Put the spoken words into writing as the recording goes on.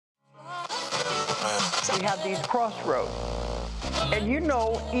we have these crossroads. And you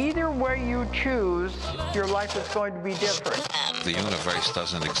know, either way you choose, your life is going to be different. The universe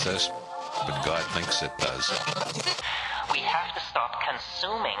doesn't exist, but God thinks it does. We have to stop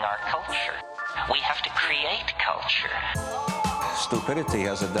consuming our culture. We have to create culture. Stupidity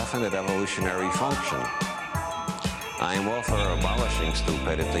has a definite evolutionary function. I am all for abolishing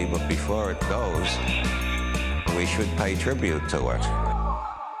stupidity, but before it goes, we should pay tribute to it.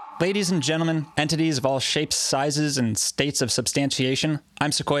 Ladies and gentlemen, entities of all shapes, sizes, and states of substantiation,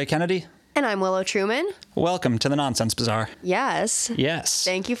 I'm Sequoia Kennedy. And I'm Willow Truman. Welcome to the Nonsense Bazaar. Yes. Yes.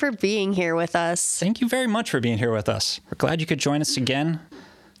 Thank you for being here with us. Thank you very much for being here with us. We're glad you could join us again.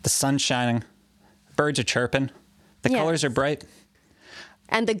 The sun's shining. Birds are chirping. The colors are bright.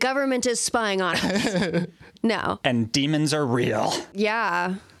 And the government is spying on us. No. And demons are real.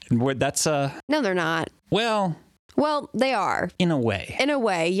 Yeah. And that's, No, they're not. Well, they are. in a way. In a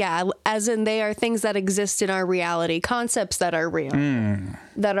way, yeah. As in they are things that exist in our reality, concepts that are real,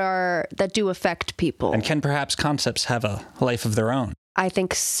 that do affect people. And can perhaps concepts have a life of their own? I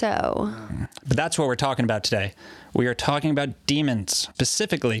think so. But that's what we're talking about today. We are talking about demons,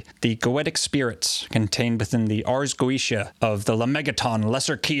 specifically the goetic spirits contained within the Ars Goetia of the Lemegeton,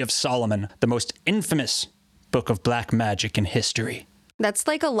 Lesser Key of Solomon, the most infamous book of black magic in history. That's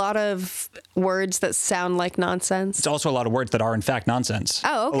like a lot of words that sound like nonsense. It's also a lot of words that are in fact nonsense.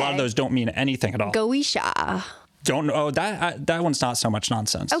 Oh, okay. A lot of those don't mean anything at all. Goetia. Don't know. That one's not so much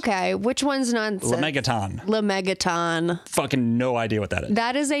nonsense. Okay, which one's nonsense? Lemegeton. Fucking no idea what that is.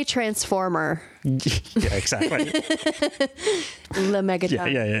 That is a transformer. Yeah, exactly.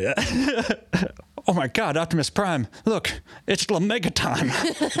 Lemegeton. Yeah. Oh my God, Optimus Prime. Look, it's Lemegeton.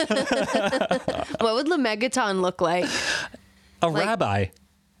 What would Lemegeton look like? A rabbi.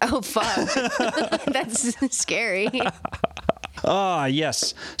 Oh, fuck. That's scary.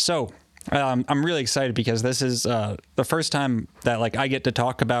 Yes. So, I'm really excited because this is the first time that I get to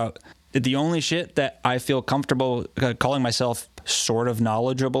talk about the only shit that I feel comfortable calling myself sort of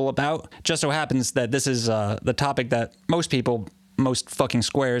knowledgeable about. Just so happens that this is the topic that most people, most fucking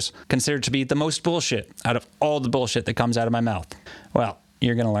squares, consider to be the most bullshit out of all the bullshit that comes out of my mouth. Well,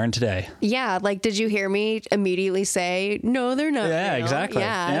 you're going to learn today. Yeah, did you hear me immediately say, no, they're not Yeah, real? exactly.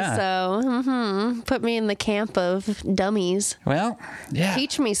 Yeah. So, put me in the camp of dummies. Well, yeah.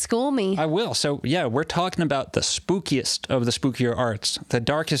 Teach me, school me. I will. So, yeah, we're talking about the spookiest of the spookier arts, the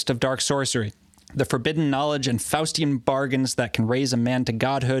darkest of dark sorcery, the forbidden knowledge and Faustian bargains that can raise a man to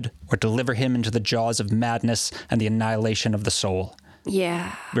godhood or deliver him into the jaws of madness and the annihilation of the soul.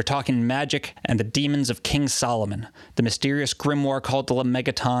 Yeah. We're talking magic and the demons of King Solomon, the mysterious grimoire called the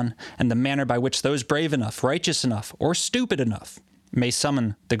Lemegeton, and the manner by which those brave enough, righteous enough, or stupid enough may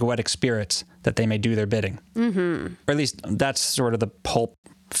summon the goetic spirits that they may do their bidding. Mm-hmm. Or at least that's sort of the pulp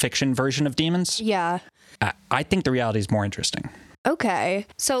fiction version of demons. Yeah. I think the reality is more interesting. Okay.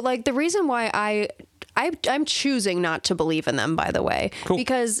 So, the reason why I'm choosing not to believe in them, by the way, Cool.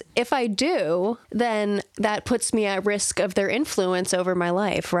 Because if I do, then that puts me at risk of their influence over my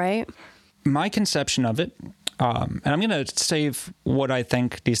life, right? My conception of it, and I'm going to save what I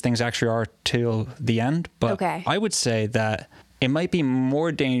think these things actually are till the end, but Okay. I would say that it might be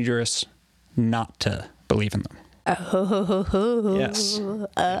more dangerous not to believe in them. Oh. Yes.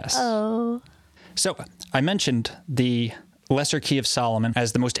 Uh-oh. So I mentioned the Lesser Key of Solomon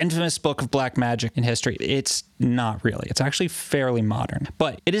as the most infamous book of black magic in history. It's not really. It's actually fairly modern.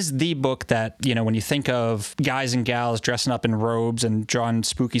 But it is the book that, when you think of guys and gals dressing up in robes and drawing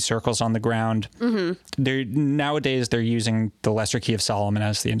spooky circles on the ground, nowadays they're using the Lesser Key of Solomon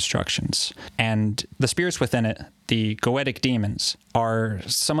as the instructions. And the spirits within it, the goetic demons, are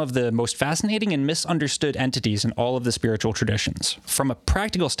some of the most fascinating and misunderstood entities in all of the spiritual traditions. From a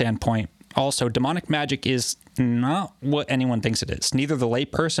practical standpoint, also, demonic magic is not what anyone thinks it is. Neither the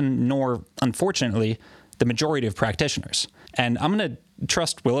layperson nor, unfortunately, the majority of practitioners. And I'm going to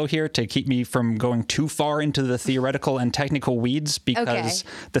trust Willow here to keep me from going too far into the theoretical and technical weeds, because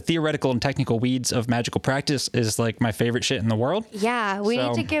the theoretical and technical weeds of magical practice is my favorite shit in the world. Yeah, we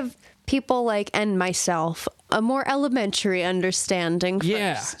need to give people and myself a more elementary understanding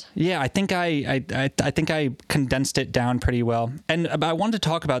first. Yeah. I think I condensed it down pretty well. And I wanted to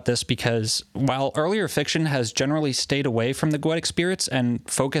talk about this because while earlier fiction has generally stayed away from the goetic spirits and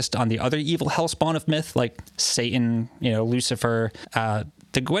focused on the other evil hellspawn of myth, like Satan, Lucifer,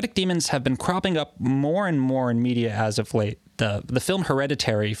 the goetic demons have been cropping up more and more in media as of late. The film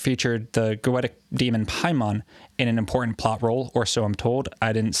Hereditary featured the goetic demon Paimon in an important plot role, or so I'm told.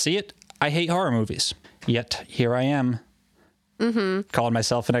 I didn't see it. I hate horror movies. Yet here I am, calling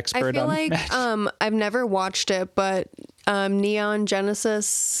myself an expert I feel on magic. I've never watched it, but Neon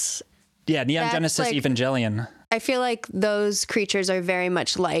Genesis Yeah, Neon That's Genesis like- Evangelion. I feel like those creatures are very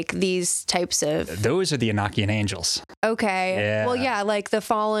much like these types of... Those are the Enochian angels. Okay. Yeah. Well, yeah, like the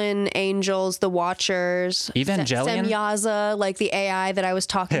fallen angels, the watchers. Evangelion? Semyaza, like the AI that I was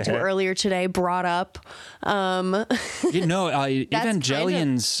talking to earlier today, brought up.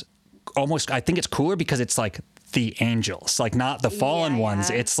 Evangelion's almost, I think it's cooler because it's like the angels, like not the fallen ones.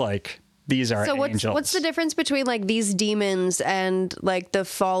 yeah. It's like, these are So angels. what's the difference between like these demons and like the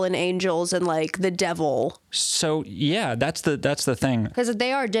fallen angels and like the devil? So yeah, that's the thing. Because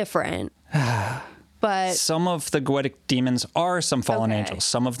they are different. But Some of the goetic demons are some fallen Okay. angels.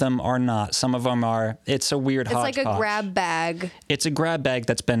 Some of them are not. Some of them are. It's a weird it's like hodgepodge. a grab bag It's a grab bag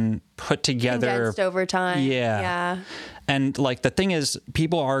that's been put together. condensed over time. Yeah. Yeah. And like the thing is,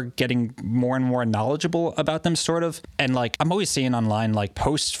 people are getting more and more knowledgeable about them, sort of. And like I'm always seeing online like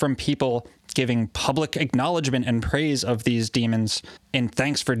posts from people giving public acknowledgement and praise of these demons and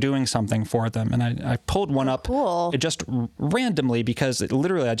thanks for doing something for them. And I pulled one up cool. just randomly because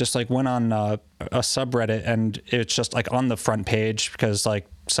literally I just like went on a subreddit and it's just like on the front page because like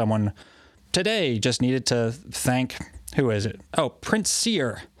someone today just needed to thank, who is it? Oh, Prince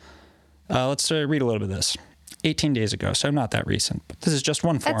Seer. Let's read a little bit of this. 18 days ago, so not that recent, but this is just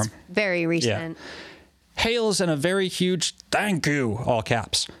one form. That's very recent. Hails and a very huge thank you, all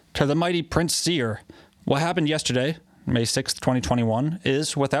caps, to the mighty Prince Seer. What happened yesterday, May 6th, 2021,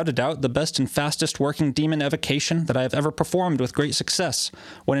 is without a doubt the best and fastest working demon evocation that I have ever performed with great success.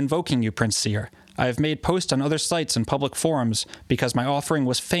 When invoking you, Prince Seer, I have made posts on other sites and public forums because my offering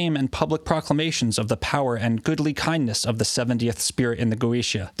was fame and public proclamations of the power and goodly kindness of the 70th spirit in the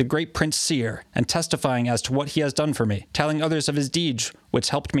Goetia, the great Prince Seer, and testifying as to what he has done for me, telling others of his deeds, which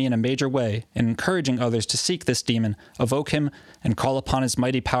helped me in a major way, and encouraging others to seek this demon, evoke him, and call upon his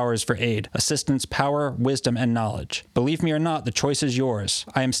mighty powers for aid, assistance, power, wisdom, and knowledge. Believe me or not, the choice is yours.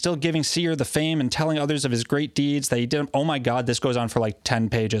 I am still giving Seer the fame and telling others of his great deeds that he did. Oh my God, this goes on for like 10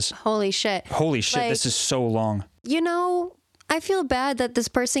 pages. Holy shit. Holy shit, Like, this is so long. You know, I feel bad that this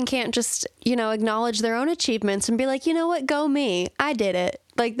person can't just, you know, acknowledge their own achievements and be like, you know what, go me. I did it.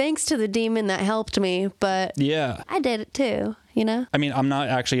 Like, thanks to the demon that helped me, but Yeah. I did it too, you know? I mean, I'm not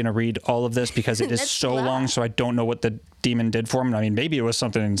actually going to read all of this because it is That's so a lot. long, so I don't know what the demon did for him. I mean, maybe it was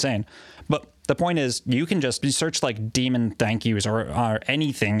something insane. But the point is, you can just search like demon thank yous or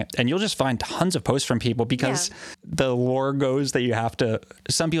anything, and you'll just find tons of posts from people because the lore goes that you have to.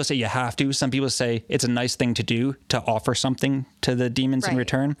 Some people say you have to. Some people say it's a nice thing to do to offer something to the demons in Right.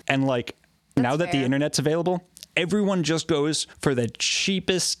 return. And like now that the fair. internet's available, everyone just goes for the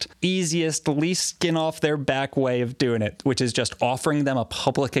cheapest, easiest, least skin off their back way of doing it, which is just offering them a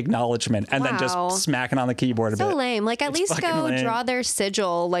public acknowledgement and then Wow. just smacking on the keyboard a So bit. lame. Like, at It's least fucking go lame. draw their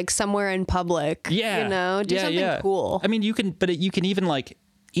sigil, like, somewhere in public. Yeah. You know? Do Yeah, something yeah. cool. I mean, you can, but you can even like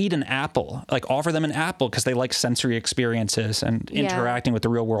eat an apple, like offer them an apple because they like sensory experiences and interacting with the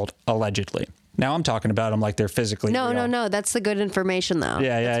real world, allegedly. Now I'm talking about them like they're physically No, real. no, no. That's the good information, though.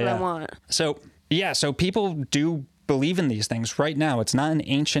 That's what I want. So, yeah, so people do believe in these things right now. It's not an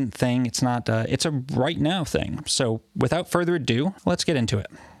ancient thing. It's not, it's a right now thing. So without further ado, let's get into it.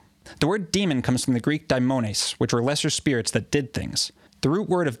 The word demon comes from the Greek daimones, which were lesser spirits that did things. The root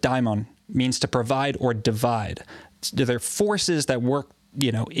word of daimon means to provide or divide. They're forces that work,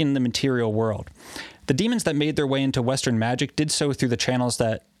 you know, in the material world. The demons that made their way into Western magic did so through the channels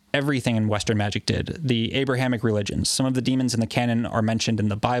that everything in Western magic did. The Abrahamic religions. Some of the demons in the canon are mentioned in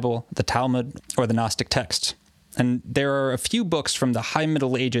the Bible, the Talmud, or the Gnostic texts. And there are a few books from the High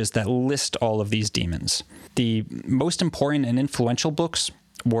Middle Ages that list all of these demons. The most important and influential books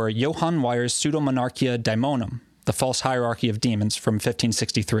were Johann Weyer's Pseudomonarchia Daemonum, the false hierarchy of demons, from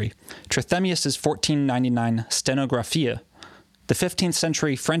 1563, Trithemius's 1499 Stenographia, the 15th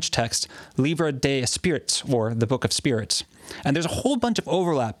century French text Livre des Spirits, or the Book of Spirits. And there's a whole bunch of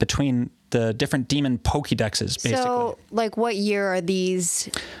overlap between the different demon Pokédexes, basically. So, like, what year are these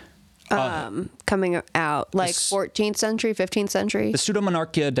coming out? Like, 14th century, 15th century? The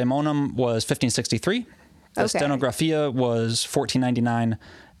Pseudomonarchia Daemonum was 1563. The Okay. Stenographia was 1499.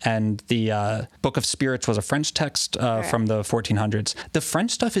 And the Book of Spirits was a French text from the 1400s. The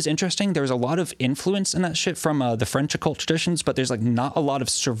French stuff is interesting. There's a lot of influence in that shit from the French occult traditions, but there's like not a lot of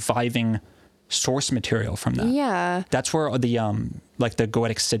surviving source material from that. Yeah. That's where the like the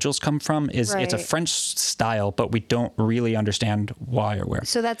goetic sigils come from. It's a Right. French style, but we don't really understand why or where.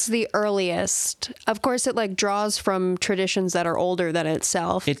 So that's the earliest. Of course, it like draws from traditions that are older than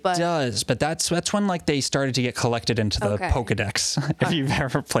itself. It but does, but that's when like they started to get collected into the Okay. Pokédex. If you've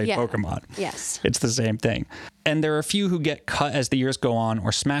ever played yeah. Pokemon, Yes. it's the same thing. And there are a few who get cut as the years go on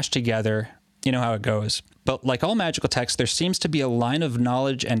or smashed together You know how it goes. But like all magical texts, there seems to be a line of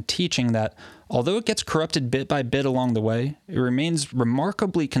knowledge and teaching that, although it gets corrupted bit by bit along the way, it remains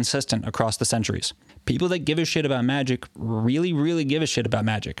remarkably consistent across the centuries. People that give a shit about magic really, really give a shit about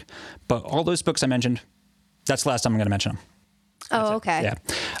magic. But all those books I mentioned, that's the last time I'm going to mention them. Oh, okay.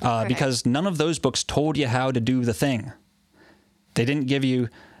 Yeah. Because none of those books told you how to do the thing. They didn't give you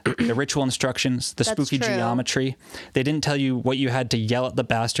the ritual instructions, the spooky geometry. They didn't tell you what you had to yell at the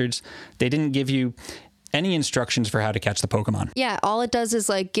bastards. They didn't give you any instructions for how to catch the Pokemon. Yeah, all it does is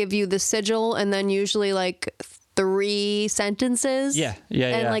like give you the sigil and then usually like 3 sentences. Yeah.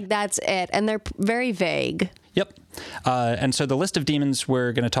 And like that's it. And they're very vague. Yep. And so the list of demons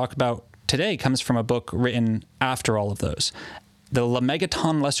we're going to talk about today comes from a book written after all of those. The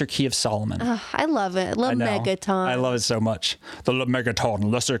Lemegeton Lesser Key of Solomon. I love it. Lemegeton. I love it so much. The Lemegeton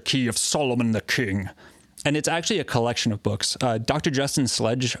Lesser Key of Solomon the King. And it's actually a collection of books. Dr. Justin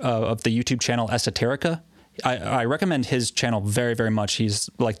Sledge of the YouTube channel Esoterica, I recommend his channel very, very much. He's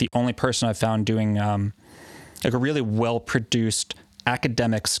like the only person I've found doing like a really well-produced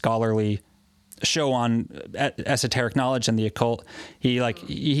academic scholarly show on esoteric knowledge and the occult.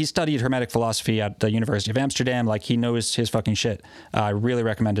 He studied Hermetic philosophy at the University of Amsterdam. Like, he knows his fucking shit. I really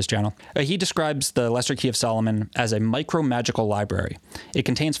recommend his channel. He describes the Lesser Key of Solomon as a micro-magical library. It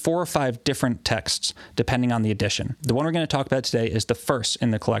contains 4 or 5 different texts, depending on the edition. The one we're going to talk about today is the first in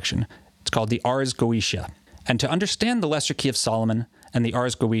the collection. It's called the Ars Goetia. And to understand the Lesser Key of Solomon and the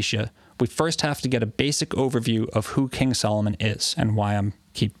Ars Goetia, we first have to get a basic overview of who King Solomon is and why I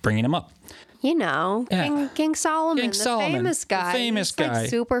keep bringing him up. You know, Yeah. King Solomon, famous guy. The famous He's guy. like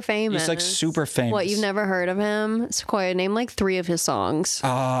super famous. He's like super famous. What, you've never heard of him? Sequoia, name like 3 of his songs.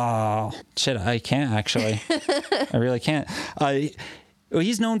 Oh, shit, I can't actually. I really can't.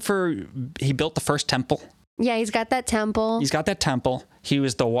 He's known for, he built the first temple. Yeah, he's got that temple. He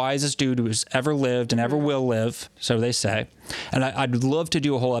was the wisest dude who's ever lived and ever will live, so they say. And I'd love to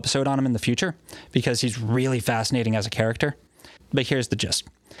do a whole episode on him in the future because he's really fascinating as a character. But here's the gist.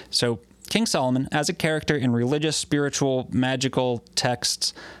 So King Solomon, as a character in religious, spiritual, magical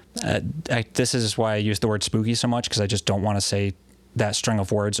texts, this is why I use the word spooky so much, because I just don't want to say that string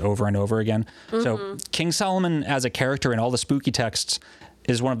of words over and over again. So King Solomon as a character in all the spooky texts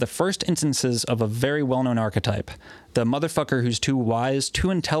is one of the first instances of a very well-known archetype, the motherfucker who's too wise,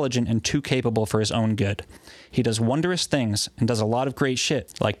 too intelligent, and too capable for his own good. He does wondrous things and does a lot of great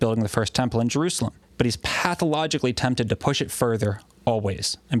shit, like building the first temple in Jerusalem, but he's pathologically tempted to push it further,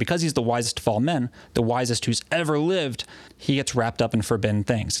 always. And because he's the wisest of all men, the wisest who's ever lived, he gets wrapped up in forbidden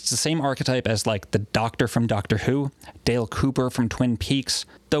things. It's the same archetype as like the Doctor from Doctor Who, Dale Cooper from Twin Peaks,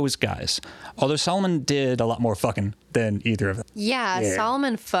 those guys. Although Solomon did a lot more fucking than either of them. Yeah.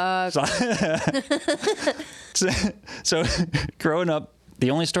 Solomon fucked. So growing up,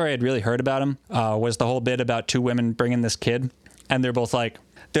 the only story I'd really heard about him was the whole bit about 2 women bringing this kid. And they're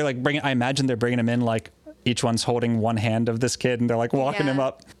bringing, I imagine they're bringing him in like, each one's holding one hand of this kid and they're like walking him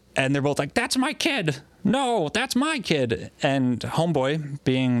up and they're both like, that's my kid. No, that's my kid. And homeboy,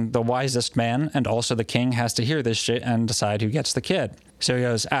 being the wisest man and also the king, has to hear this shit and decide who gets the kid. So he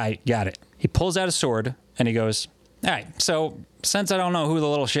goes, all right, got it. He pulls out a sword and he goes, all right, so since I don't know who the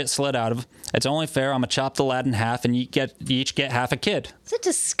little shit slid out of, it's only fair I'm gonna chop the lad in half and you each get half a kid. It's a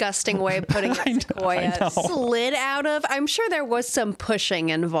disgusting way of putting it, Sequoia. Slid out of? I'm sure there was some pushing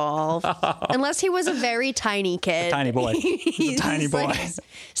involved. Unless he was a very tiny kid. A tiny boy. He's a tiny boy. Like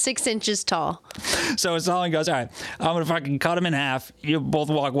 6 inches tall. So Solomon goes, all right, I'm going to fucking cut him in half. You both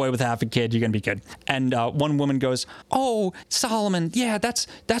walk away with half a kid. You're going to be good. And one woman goes, oh, Solomon, yeah, that's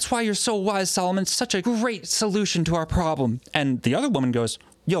why you're so wise, Solomon. It's such a great solution to our problem. And the other woman goes,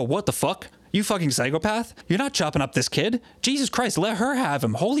 yo, what the fuck? You fucking psychopath? You're not chopping up this kid. Jesus Christ, let her have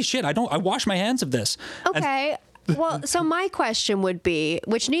him. Holy shit, I wash my hands of this. Okay. Well, so my question would be,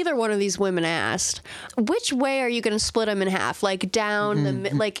 which neither one of these women asked, which way are you going to split them in half? Like down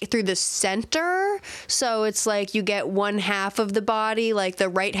like through the center? So it's like you get one half of the body, like the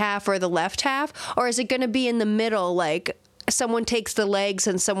right half or the left half? Or is it going to be in the middle, like someone takes the legs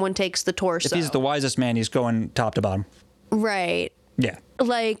and someone takes the torso? If he's the wisest man, he's going top to bottom. Right. Yeah.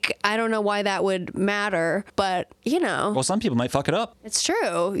 Like, I don't know why that would matter, but, you know. Well, some people might fuck it up. It's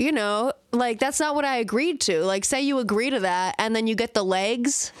true. You know, like, that's not what I agreed to. Like, say you agree to that, and then you get the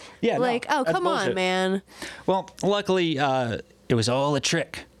legs. Yeah, like, no, oh, come bullshit. on, man. Well, luckily, it was all a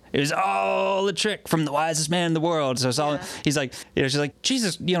trick. It was all a trick from the wisest man in the world. So Solomon, he's like, she's like,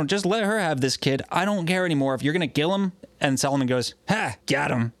 Jesus, just let her have this kid. I don't care anymore. If you're going to kill him. And Solomon goes, ha,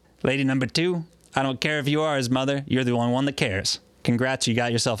 got him. Lady number 2, I don't care if you are his mother. You're the only one that cares. Congrats, you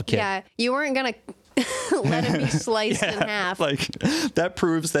got yourself a kid. Yeah, you weren't going to Let it be sliced in half. Like, that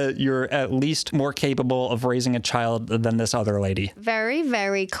proves that you're at least more capable of raising a child than this other lady. Very,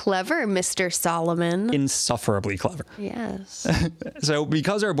 very clever, Mr. Solomon. Insufferably clever. Yes. So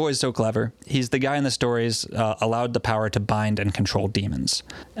because our boy is so clever, he's the guy in the stories allowed the power to bind and control demons.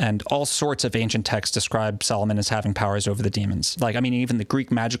 And all sorts of ancient texts describe Solomon as having powers over the demons. Like, I mean, even the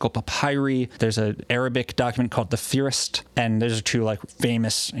Greek magical papyri, there's an Arabic document called the Firist, and there's two, like,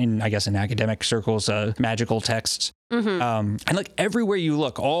 famous, in academic circles, magical texts. And like everywhere you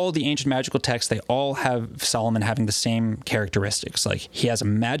look, all the ancient magical texts, they all have Solomon having the same characteristics. Like, he has a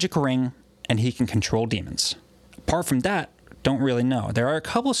magic ring and he can control demons. Apart from that, don't really know. There are a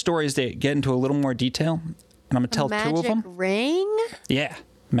couple of stories that get into a little more detail, and I'm going to tell two of them. Magic ring? Yeah,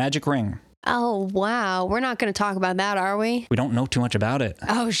 magic ring. Oh, wow. We're not going to talk about that, are we? We don't know too much about it.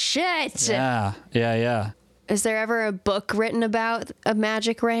 Oh, shit. Yeah. Is there ever a book written about a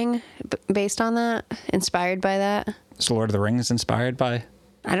magic ring based on that? Inspired by that? Is Lord of the Rings inspired by?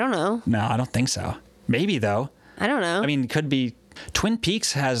 I don't know. No, I don't think so. Maybe, though. I don't know. I mean, it could be. Twin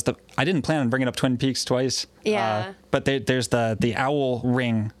Peaks has the... I didn't plan on bringing up Twin Peaks twice. Yeah. But there's the owl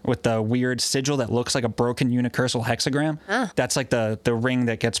ring with the weird sigil that looks like a broken unicursal hexagram. That's like the ring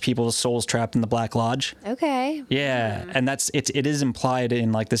that gets people's souls trapped in the Black Lodge. Okay. Yeah, and it is implied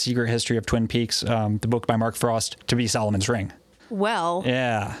in like The Secret History of Twin Peaks, the book by Mark Frost, to be Solomon's ring. Well.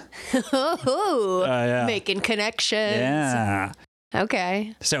 Yeah. Yeah. Making connections. Yeah.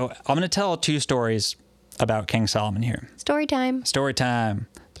 Okay. So I'm going to tell two stories about King Solomon here. Story time. Story time.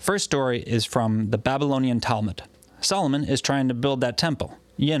 The first story is from the Babylonian Talmud. Solomon is trying to build that temple.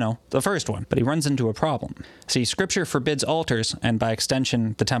 You know, the first one. But he runs into a problem. See, scripture forbids altars, and by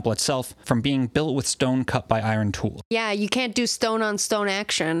extension, the temple itself, from being built with stone cut by iron tool. Yeah, you can't do stone on stone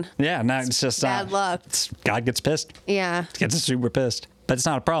action. Yeah, no, it's just... bad luck. God gets pissed. Yeah. Gets super pissed. But it's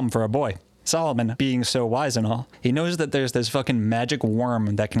not a problem for a boy. Solomon, being so wise and all, he knows that there's this fucking magic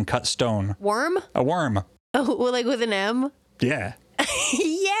worm that can cut stone. Worm? A worm. Oh, well, like with an M? Yeah.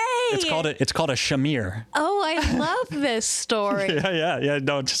 Yay! It's called a shamir. Oh, I love this story. Yeah.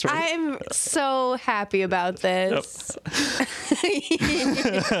 No, just right. I'm so happy about this.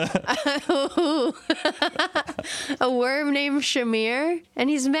 A worm named Shamir, and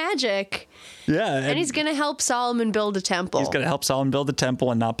he's magic. Yeah. And he's going to help Solomon build a temple. He's going to help Solomon build a temple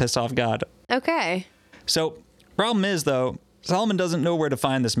and not piss off God. Okay. So, problem is, though, Solomon doesn't know where to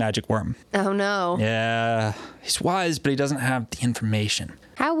find this magic worm. Oh, no. Yeah. He's wise, but he doesn't have the information.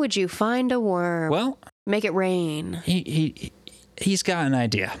 How would you find a worm? Well... Make it rain. He's got an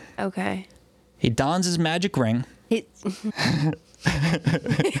idea. Okay. He dons his magic ring.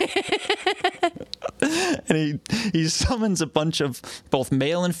 And he summons a bunch of both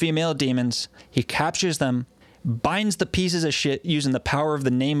male and female demons. He captures them, binds the pieces of shit using the power of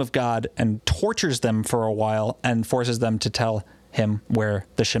the name of God, and tortures them for a while and forces them to tell him where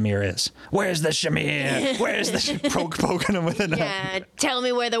the Shamir is. Where's the Shamir? Where's the poking him with a knife? Yeah, tell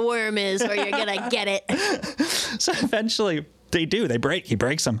me where the worm is or you're gonna get it. So eventually they do. He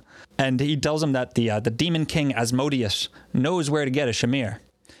breaks them. And he tells him that the demon king Asmodeus knows where to get a Shamir.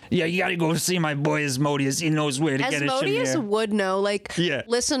 Yeah, you gotta go see my boy Asmodeus. He knows where to get a Shamir. Asmodeus would know. Like, yeah.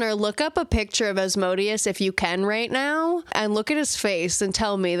 Listener, look up a picture of Asmodeus if you can right now, and look at his face and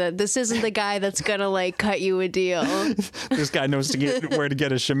tell me that this isn't the guy that's gonna, like, cut you a deal. This guy knows where to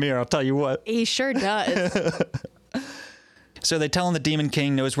get a Shamir, I'll tell you what. He sure does. So they tell him the demon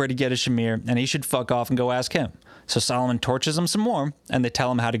king knows where to get a Shamir, and he should fuck off and go ask him. So Solomon tortures him some more, and they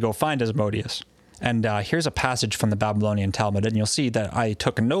tell him how to go find Asmodeus. And here's a passage from the Babylonian Talmud, and you'll see that I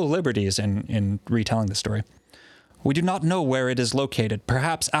took no liberties in retelling the story. We do not know where it is located.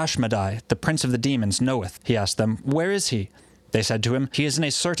 Perhaps Ashmedai, the prince of the demons, knoweth. He asked them, where is he? They said to him, he is in a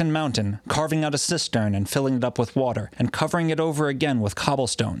certain mountain, carving out a cistern and filling it up with water, and covering it over again with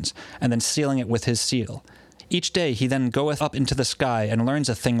cobblestones, and then sealing it with his seal. Each day he then goeth up into the sky and learns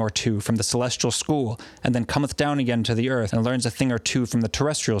a thing or two from the celestial school, and then cometh down again to the earth and learns a thing or two from the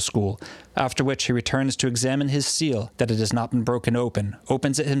terrestrial school, after which he returns to examine his seal, that it has not been broken open,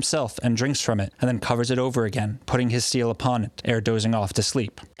 opens it himself and drinks from it, and then covers it over again, putting his seal upon it, ere dozing off to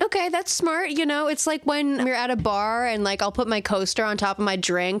sleep. Okay, that's smart. You know, it's like when you're at a bar and, like, I'll put my coaster on top of my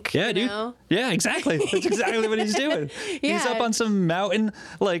drink. Yeah, dude. Know? Yeah, exactly. That's exactly what he's doing. Yeah. He's up on some mountain,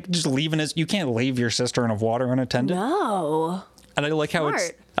 like, just leaving you can't leave your cistern of water unattended. No. And I like how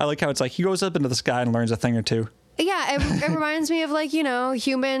it's like he goes up into the sky and learns a thing or two. Yeah, it reminds me of, like, you know,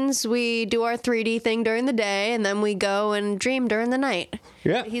 humans, we do our 3D thing during the day, and then we go and dream during the night.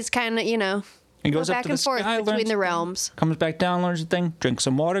 Yeah. He's kind of, you know, he goes up back to and the forth sky, between the realms. Comes back down, learns a thing, drinks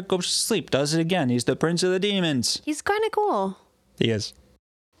some water, goes to sleep, does it again. He's the prince of the demons. He's kind of cool. He is.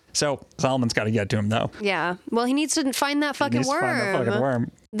 So Solomon's got to get to him, though. Yeah. Well, he needs to find that fucking Needs to worm. find that fucking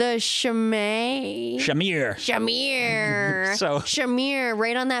worm. The shamay. Shamir. So Shamir,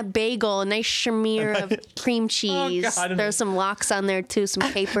 right on that bagel, a nice shamir of cream cheese. God. There's some lox on there too, some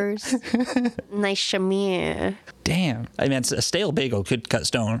capers. Nice shamir. Damn. I mean, a stale bagel could cut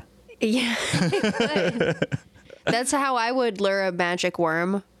stone. Yeah. That's how I would lure a magic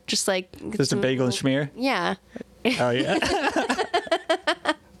worm. Just like Just a bagel and schmear? Yeah. Oh, yeah.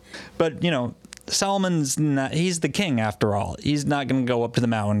 But, Solomon's not, he's the king after all. He's not going to go up to the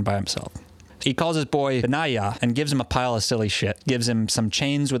mountain by himself. He calls his boy Benaiah and gives him a pile of silly shit. Gives him some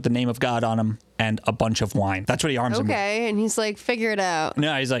chains with the name of God on them and a bunch of wine. That's what he arms him with. Okay, and he's like, figure it out.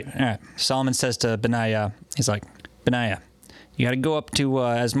 No, he's like, all right. Solomon says to Benaiah, he's like, Benaiah, you got to go up to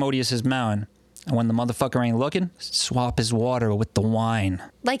Asmodeus' mountain. And when the motherfucker ain't looking, swap his water with the wine.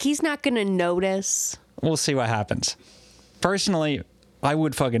 Like, he's not going to notice. We'll see what happens. Personally, I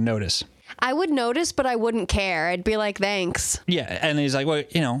would fucking notice. I would notice, but I wouldn't care. I'd be like, thanks. Yeah, and he's like, well,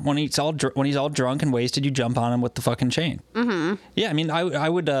 when he's all drunk and wasted, you jump on him with the fucking chain. Mm-hmm. Yeah, I mean, I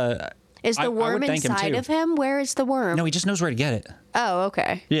would. Is the worm inside of him? Where is the worm? No, he just knows where to get it. Oh,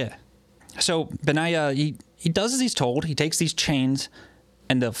 okay. Yeah. So Benaiah, he does as he's told. He takes these chains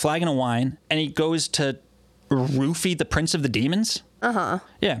and the flagon of wine, and he goes to roofie the prince of the demons. Uh-huh.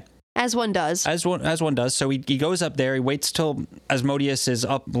 Yeah. As one does. As one does. So he goes up there. He waits till Asmodeus is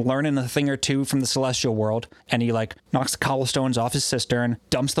up learning a thing or two from the celestial world. And he knocks the cobblestones off his cistern,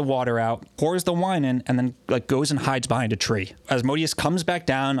 dumps the water out, pours the wine in, and then goes and hides behind a tree. Asmodeus comes back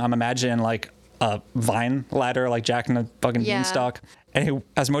down. I'm imagining a vine ladder, like Jack and the fucking beanstalk. And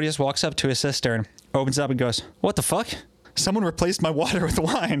Asmodeus walks up to his cistern, opens it up and goes, what the fuck? Someone replaced my water with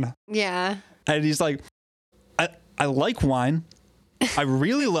wine. Yeah. And he's like, I like wine. I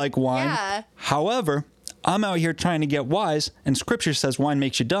really like wine. Yeah. However, I'm out here trying to get wise, and scripture says wine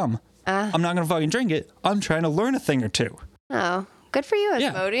makes you dumb. I'm not going to fucking drink it. I'm trying to learn a thing or two. Oh, good for you,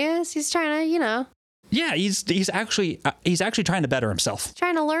 Asmodeus. He's trying to, Yeah, he's actually trying to better himself.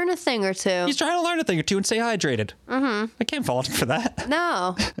 Trying to learn a thing or two. He's trying to learn a thing or two and stay hydrated. Mm-hmm. I can't fault him for that.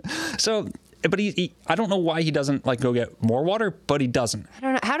 No. So, but he I don't know why he doesn't go get more water, but he doesn't. I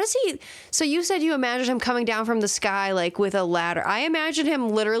don't know. How does he? So you said you imagine him coming down from the sky with a ladder. I imagine him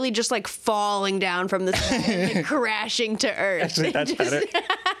literally just falling down from the sky and crashing to earth. Actually, that's better.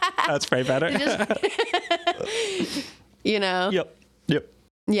 That's way better. Yep.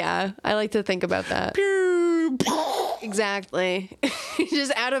 Yeah, I like to think about that. Exactly.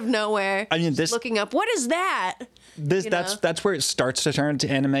 Just out of nowhere. I mean, looking up. What is that? That's where it starts to turn to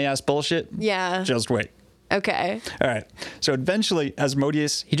anime-ass bullshit. Yeah. Just wait. Okay. All right. So eventually,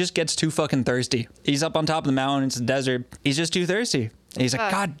 Asmodeus, he just gets too fucking thirsty. He's up on top of the mountain. It's a desert. He's just too thirsty. And he's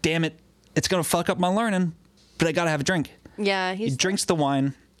like, God damn it. It's going to fuck up my learning, but I got to have a drink. Yeah. He drinks the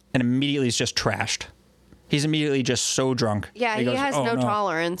wine and immediately is just trashed. He's immediately just so drunk. Yeah, he has no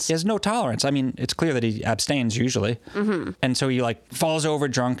tolerance. He has no tolerance. I mean, it's clear that he abstains usually. Mm-hmm. And so he falls over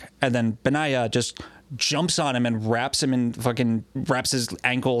drunk, and then Benaiah just jumps on him and wraps his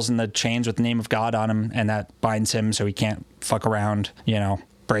ankles in the chains with the name of God on him, and that binds him so he can't fuck around,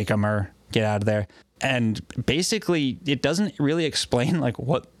 break him or get out of there. And basically, it doesn't really explain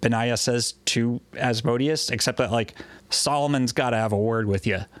what Benaiah says to Asmodeus, except that Solomon's got to have a word with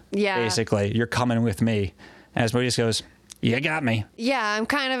you. Yeah. Basically, you're coming with me. And Asmodeus goes, you got me. Yeah, I'm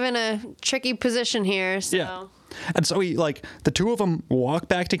kind of in a tricky position here. So. Yeah. And so the two of them walk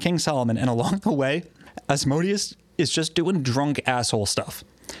back to King Solomon, and along the way, Asmodeus is just doing drunk asshole stuff.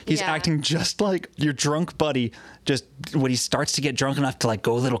 He's acting just like your drunk buddy, just when he starts to get drunk enough to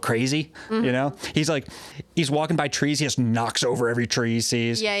go a little crazy, he's walking by trees, he just knocks over every tree he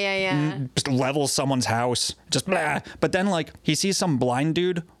sees. Yeah. Just levels someone's house, just blah. But then he sees some blind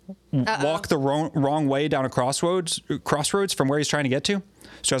dude walk the wrong way down a crossroads from where he's trying to get to.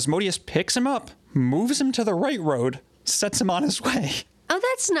 So Asmodeus picks him up, moves him to the right road, sets him on his way. Oh,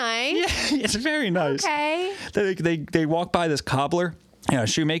 that's nice. Yeah, it's very nice. Okay. They walk by this cobbler,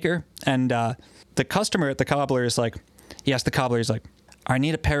 shoemaker, and the customer at the cobbler is I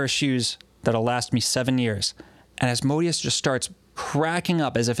need a pair of shoes that'll last me 7 years. And Asmodeus just starts cracking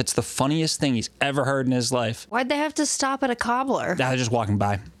up as if it's the funniest thing he's ever heard in his life. Why'd they have to stop at a cobbler? They're just walking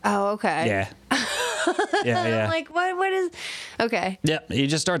by. Oh, okay. Yeah. Yeah. What is... Okay. Yeah, he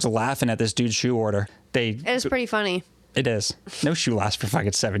just starts laughing at this dude's shoe order. It's pretty funny. It is. No shoe lasts for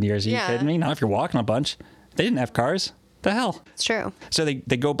fucking 7 years. Are you kidding me? Not if you're walking a bunch. They didn't have cars. The hell? It's true. So they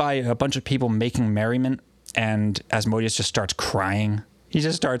go by a bunch of people making merriment, and Asmodeus just starts crying. He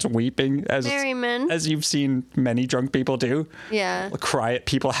just starts weeping Merriman. as you've seen many drunk people do. Yeah. Cry at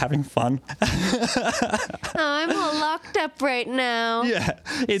people having fun. Oh, I'm all locked up right now. Yeah.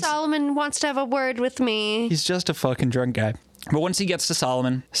 Solomon wants to have a word with me. He's just a fucking drunk guy. But once he gets to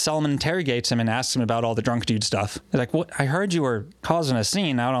Solomon interrogates him and asks him about all the drunk dude stuff. He's like, "What? I heard you were causing a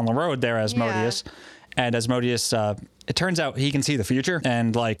scene out on the road there, Asmodeus." Yeah. And Asmodeus, it turns out he can see the future.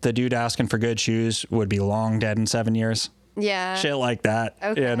 And like the dude asking for good shoes would be long dead in 7 years. Yeah. Shit like that.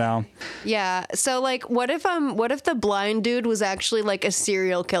 Okay. You know? Yeah. So like what if the blind dude was actually like a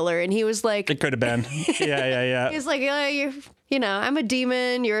serial killer and he was like, it could have been. Yeah. He's like, I'm a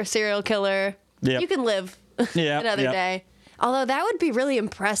demon, you're a serial killer. Yep. You can live another day. Although that would be really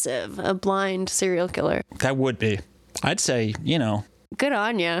impressive, a blind serial killer. That would be. I'd say, good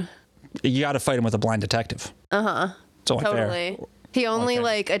on you. You got to fight him with a blind detective. Uh-huh. It's only totally. Fair. He only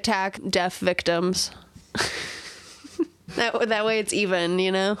attack deaf victims. That way it's even,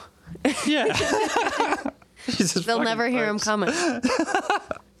 Yeah. They'll never hear him coming. I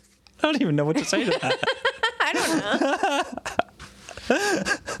don't even know what to say to that. I don't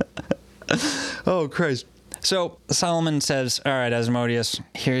know. Oh, Christ. So Solomon says, all right, Asmodeus,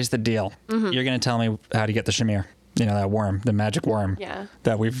 here's the deal. Mm-hmm. You're going to tell me how to get the shamir. That worm, the magic worm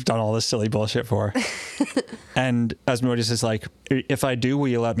that we've done all this silly bullshit for. And Asmodeus is like, if I do, will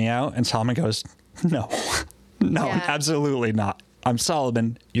you let me out? And Solomon goes, no, absolutely not. I'm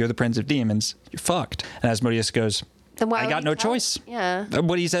Solomon. You're the prince of demons. You're fucked. And Asmodeus goes, I got no choice. Yeah.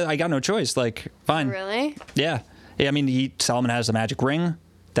 What he said, I got no choice. Like, fine. Really? Yeah. I mean, Solomon has the magic ring,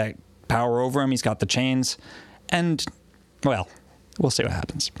 that power over him. He's got the chains. And, well, we'll see what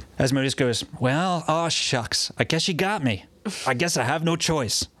happens. Asmodeus goes, well, oh, shucks. I guess you got me. I guess I have no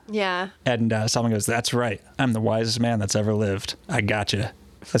choice. Yeah. And Solomon goes, that's right. I'm the wisest man that's ever lived. I got you.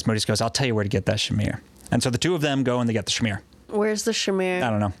 Asmodeus goes, I'll tell you where to get that shamir. And so the two of them go and they get the shamir. Where's the shamir? I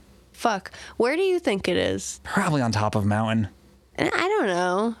don't know. Fuck. Where do you think it is? Probably on top of a mountain. I don't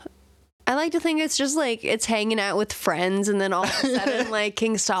know. I like to think it's just like it's hanging out with friends, and then all of a sudden, like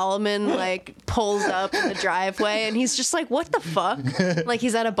King Solomon like pulls up in the driveway, and he's just like, "What the fuck?" Like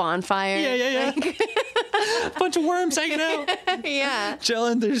he's at a bonfire. Yeah. Like... A bunch of worms hanging out. Yeah.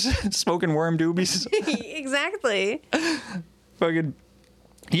 Chilling. There's smoking worm doobies. Exactly. Fucking.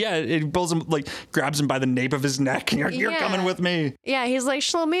 Yeah, it pulls him, like, grabs him by the nape of his neck. And you're coming with me. Yeah, he's like,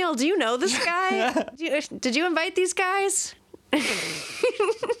 Shlomiel, do you know this guy? Did you invite these guys?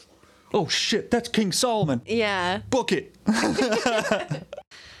 Oh, shit, that's King Solomon. Yeah. Book it.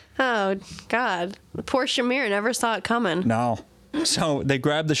 Oh, God. The poor Shamir never saw it coming. No. So they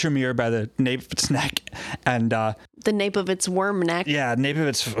grab the Shamir by the nape of its neck and... the nape of its worm neck. Yeah, nape of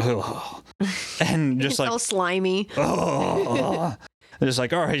its... And just it's like... all slimy. They're just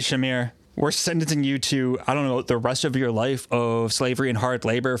like, all right, Shamir, we're sentencing you to, I don't know, the rest of your life of slavery and hard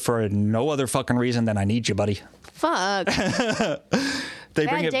labor for no other fucking reason than I need you, buddy. Fuck.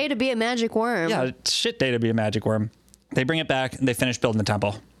 Bad day to be a magic worm. Yeah, shit day to be a magic worm. They bring it back and they finish building the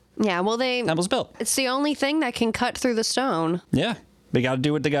temple. Yeah, well, temple's built. It's the only thing that can cut through the stone. Yeah, they got to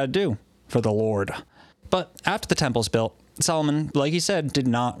do what they got to do for the Lord. But after the temple's built, Solomon, like he said, did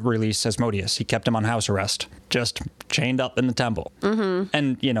not release Asmodeus. He kept him on house arrest, just chained up in the temple. Mm-hmm.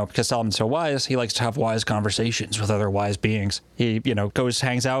 And, because Solomon's so wise, he likes to have wise conversations with other wise beings. He, goes,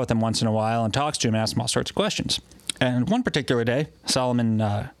 hangs out with them once in a while and talks to him and asks him all sorts of questions. And one particular day,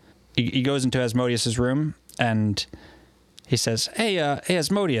 Solomon, he goes into Asmodeus' room and he says, hey,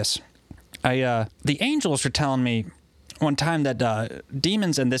 Asmodeus, the angels were telling me one time that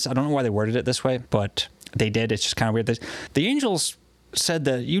demons, and this, I don't know why they worded it this way, but they did. It's just kind of weird. The angels said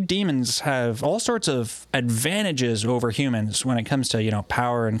that you demons have all sorts of advantages over humans when it comes to,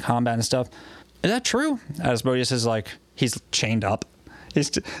 power and combat and stuff. Is that true? Asmodeus is like, he's chained up.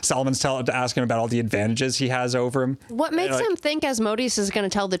 Solomon's asking him about all the advantages he has over him. What makes him think Asmodeus is going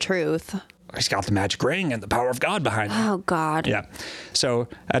to tell the truth? He's got the magic ring and the power of God behind him. Oh, God. Yeah. So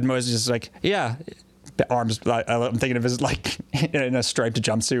Asmodeus is like, yeah. The arms, I'm thinking of his, like, in a striped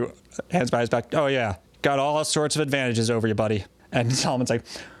jumpsuit, hands by his back. Oh, yeah. Got all sorts of advantages over you, buddy. And Solomon's like,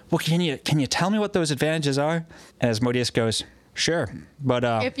 well, can you tell me what those advantages are? And Asmodeus goes, sure, but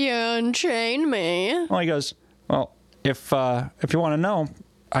if you unchain me. Well, he goes, well, if you want to know,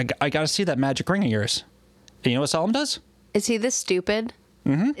 I got to see that magic ring of yours. And you know what Solomon does? Is he this stupid?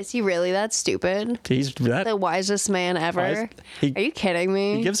 Mm-hmm. Is he really that stupid? He's the wisest man ever. Are you kidding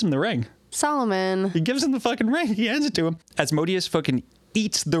me? He gives him the ring. Solomon. He gives him the fucking ring. He hands it to him. Asmodeus fucking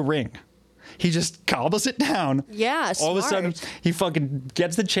eats the ring. He just gobbles it down. Yeah, All of a sudden, he fucking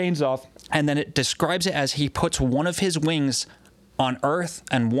gets the chains off, and then it describes it as he puts one of his wings on earth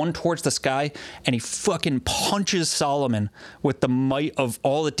and one towards the sky, and he fucking punches Solomon with the might of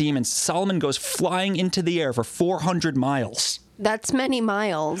all the demons. Solomon goes flying into the air for 400 miles. That's many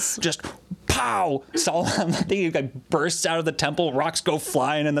miles. Just pow! Solomon, he bursts out of the temple, rocks go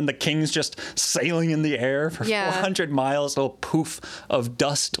flying, and then the king's just sailing in the air for 400 miles, a little poof of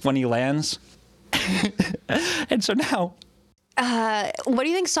dust when he lands. And so now... what do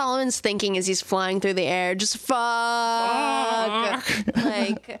you think Solomon's thinking as he's flying through the air? Just fuck.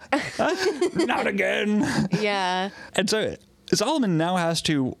 Like... Not again! Yeah. And so Solomon now has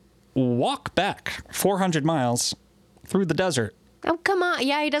to walk back 400 miles through the desert. Oh, come on.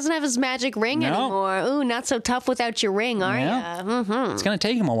 Yeah, he doesn't have his magic ring anymore. Ooh, not so tough without your ring, are ya? Mm-hmm. It's going to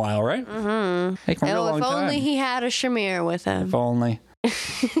take him a while, right? Mm-hmm. Take him a real long time. If only he had a shamir with him. If only.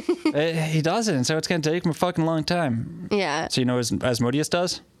 He doesn't, so it's going to take him a fucking long time. Yeah. So you know what Asmodeus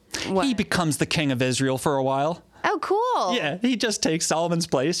does? What? He becomes the king of Israel for a while. Oh, cool. Yeah, he just takes Solomon's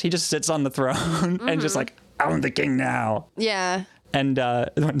place. He just sits on the throne and just like, I'm the king now. Yeah. And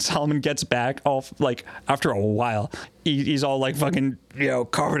when Solomon gets back, all like after a while, he's all like fucking,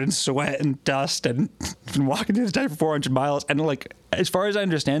 covered in sweat and dust and walking through the desert for 400 miles. And like, as far as I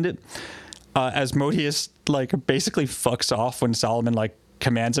understand it, Asmodeus like basically fucks off when Solomon like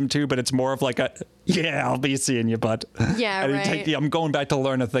commands him to, but it's more of like I'll be seeing you, bud. Yeah, and right. I'm going back to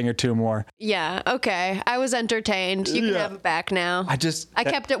learn a thing or two more. Yeah, okay. I was entertained. You can have it back now. I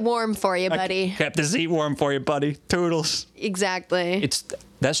kept it warm for you, buddy. Kept the seat warm for you, buddy. Toodles. Exactly.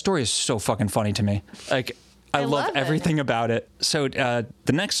 That story is so fucking funny to me. Like, I love everything about it. So the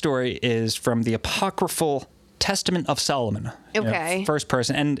next story is from the apocryphal Testament of Solomon. Okay. First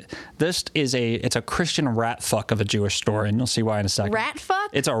person. And this is it's a Christian rat fuck of a Jewish story, and you'll see why in a second. Rat fuck?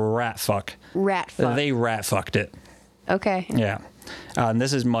 It's a rat fuck. Rat fuck. They rat fucked it. Okay. Yeah. And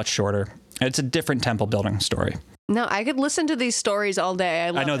this is much shorter. It's a different temple building story. No, I could listen to these stories all day.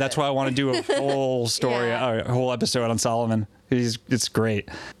 I know. That's why I want to do a whole story, a whole episode on Solomon. It's great.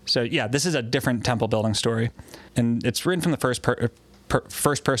 So yeah, this is a different temple building story, and it's written from the first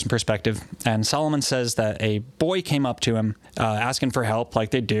person perspective. And Solomon says that a boy came up to him asking for help,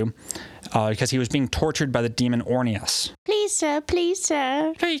 like they do, because he was being tortured by the demon Orneus. Please, sir. Please,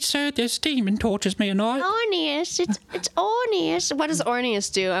 sir. Please, sir, this demon tortures me at night. Orneus. It's Orneus. What does Orneus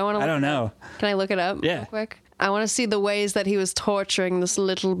do? I don't know. Can I look it up real quick? I want to see the ways that he was torturing this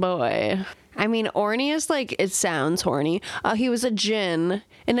little boy. I mean, Orneus, like, it sounds horny. He was a djinn,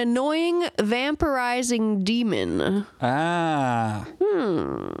 an annoying, vampirizing demon. Ah.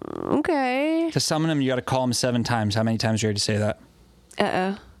 Okay. To summon him, you got to call him 7 times. How many times did you already say that?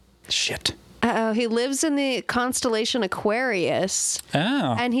 Uh-oh. Shit. Uh-oh. He lives in the constellation Aquarius.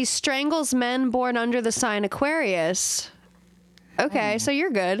 Oh. And he strangles men born under the sign Aquarius. Okay, so you're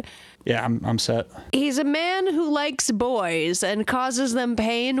good. Yeah, I'm set. He's a man who likes boys and causes them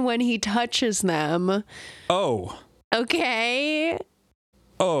pain when he touches them. Oh. Okay.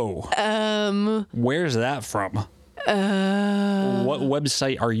 Oh. Where's that from? What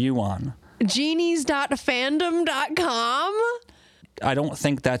website are you on? Genies.fandom.com? I don't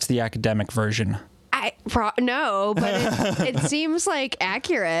think that's the academic version. No, but it seems like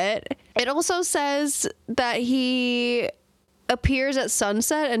accurate. It also says that he appears at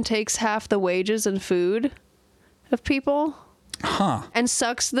sunset and takes half the wages and food of people. Huh. And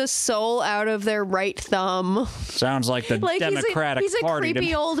sucks the soul out of their right thumb. Sounds like the Democratic Party. He's a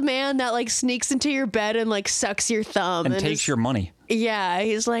creepy old man that like sneaks into your bed and like sucks your thumb. And takes your money. Yeah,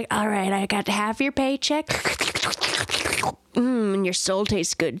 he's like, all right, I got half your paycheck. And your soul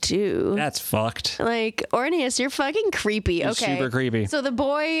tastes good too. That's fucked. Like, Orneus, you're fucking creepy. He's super creepy. So the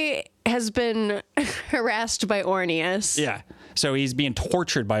boy has been harassed by Orneus. Yeah. So he's being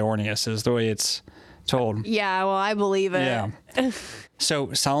tortured by Orneus is the way it's told. Yeah, well, I believe it. Yeah.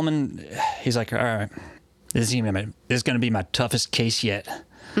 So Solomon, he's like, all right, this is going to be my toughest case yet.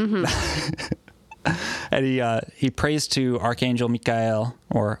 Mm-hmm. And he prays to Archangel Michael,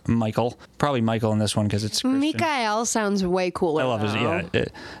 or Michael. Probably Michael in this one because it's Christian. Michael sounds way cooler. I love his, yeah.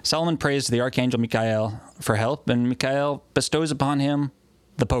 Solomon prays to the Archangel Michael for help, and Michael bestows upon him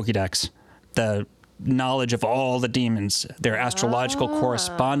the Pokédex, the knowledge of all the demons, their astrological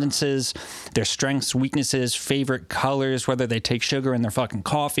correspondences, their strengths, weaknesses, favorite colors, whether they take sugar in their fucking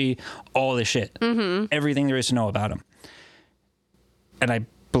coffee, all this shit. Mm-hmm. Everything there is to know about them. And I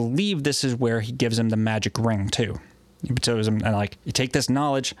believe this is where he gives him the magic ring too. He bestows him, and like, you take this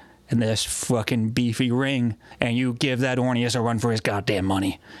knowledge and this fucking beefy ring, and you give that Orneus a run for his goddamn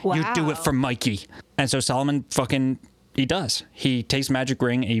money. Wow. You do it for Mikey. And so Solomon he does. He takes magic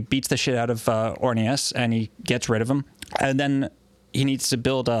ring, he beats the shit out of Orneus, and he gets rid of him. And then he needs to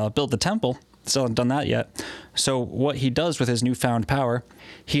build the temple. Still haven't done that yet. So what he does with his newfound power,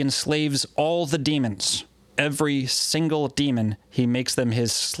 he enslaves all the demons. Every single demon, he makes them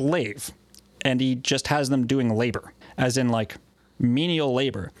his slave. And he just has them doing labor, as in like menial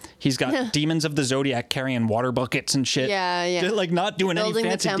labor. He's got demons of the Zodiac carrying water buckets and shit. Yeah. They're like not doing any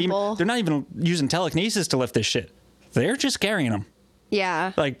fancy demon. They're not even using telekinesis to lift this shit. They're just carrying them.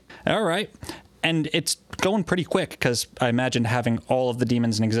 Yeah. Like, all right. And it's going pretty quick because I imagine having all of the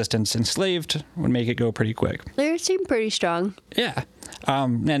demons in existence enslaved would make it go pretty quick. They seem pretty strong. Yeah.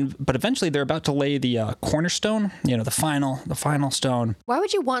 But eventually they're about to lay the cornerstone, the final stone. Why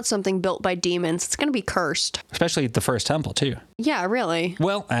would you want something built by demons? It's going to be cursed. Especially the first temple too. Yeah, really.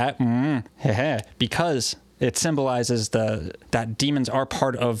 Well, because it symbolizes that demons are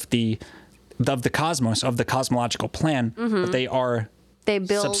part of the cosmos, of the cosmological plan, but they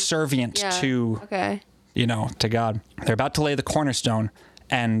build subservient to to God. They're about to lay the cornerstone,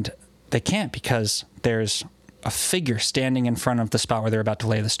 and they can't because there's a figure standing in front of the spot where they're about to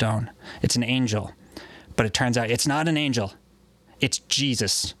lay the stone. It's an angel, but it turns out it's not an angel. It's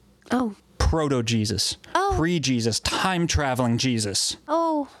Jesus. Oh. Proto-Jesus. Oh. Pre-Jesus. Time-traveling Jesus.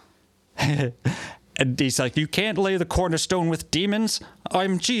 Oh. And he's like, you can't lay the cornerstone with demons.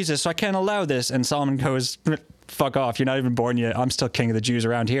 I'm Jesus, so I can't allow this. And Solomon goes, fuck off. You're not even born yet. I'm still king of the Jews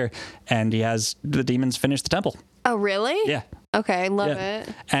around here. And he has the demons finish the temple. Oh, really? Yeah. Okay, love it.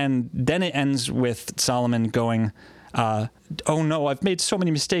 And then it ends with Solomon going, oh no, I've made so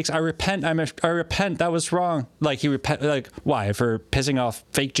many mistakes. I repent. I repent. That was wrong. Like he repent. Like why? For pissing off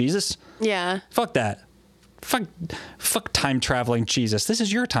fake Jesus? Yeah. Fuck that. Fuck time traveling Jesus. This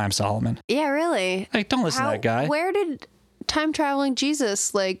is your time, Solomon. Yeah, really. Like don't listen to that guy. Where did time traveling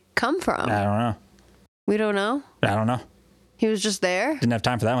Jesus come from? I don't know. We don't know. I don't know. He was just there. Didn't have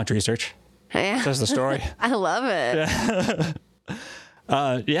time for that much research. Yeah. That's the story. I love it.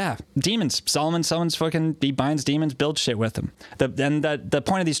 Yeah. Demons. Solomon summons he binds demons, builds shit with them. The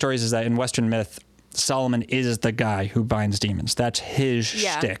point of these stories is that in Western myth, Solomon is the guy who binds demons. That's his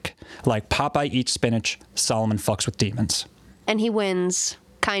shtick. Like Popeye eats spinach, Solomon fucks with demons. And he wins,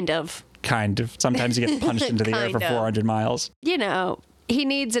 kind of. Sometimes he gets punched into the air for 400 miles. He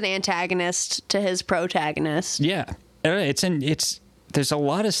needs an antagonist to his protagonist. Yeah. There's a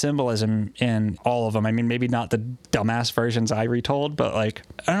lot of symbolism in all of them. I mean, maybe not the dumbass versions I retold, but I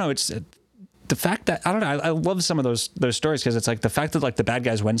don't know. It's the fact that, I don't know. I love some of those stories because it's like the fact that the bad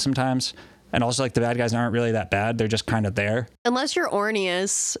guys win sometimes. And also the bad guys aren't really that bad. They're just kind of there. Unless you're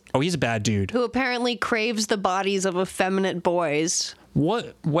Orneus. Oh, he's a bad dude. Who apparently craves the bodies of effeminate boys.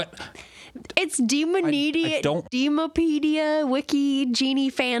 What? It's Demopedia, Wiki,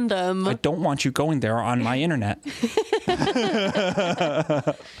 Genie fandom. I don't want you going there on my internet.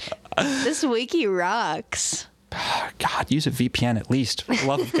 This wiki rocks. God, use a VPN at least. For the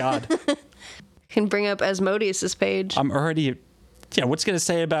love of God. Can bring up Asmodeus's page. I'm already... Yeah, what's going to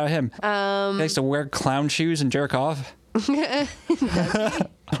say about him? He likes to wear clown shoes and jerk off? I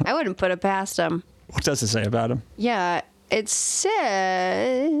wouldn't put it past him. What does it say about him? Yeah, it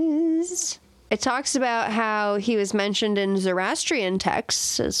says... It talks about how he was mentioned in Zoroastrian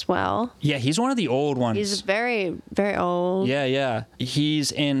texts as well. Yeah, he's one of the old ones. He's very, very old. Yeah.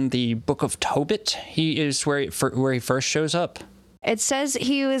 He's in the Book of Tobit. He is where he first shows up. It says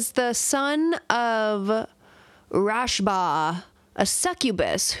he was the son of Rashba, a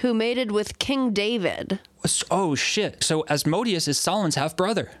succubus who mated with King David. Oh, shit. So Asmodeus is Solomon's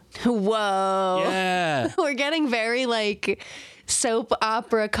half-brother. Whoa. Yeah. We're getting very, soap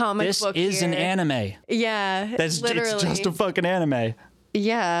opera comic book This is here. an anime. Yeah, It's just a fucking anime.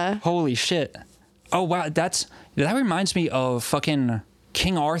 Yeah. Holy shit. Oh, wow. That reminds me of fucking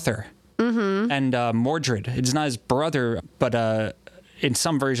King Arthur. Mm-hmm. And Mordred. It's not his brother, but... in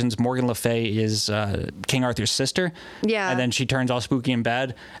some versions, Morgan Le Fay is King Arthur's sister. Yeah. And then she turns all spooky and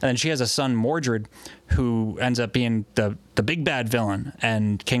bad. And then she has a son, Mordred, who ends up being the big bad villain.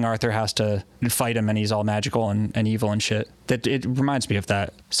 And King Arthur has to fight him, and he's all magical and evil and shit. It reminds me of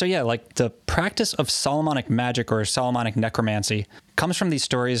that. So yeah, the practice of Solomonic magic or Solomonic necromancy comes from these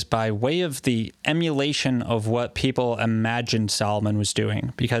stories by way of the emulation of what people imagined Solomon was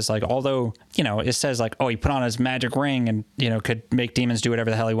doing. Because although, it says he put on his magic ring and, could make demons do whatever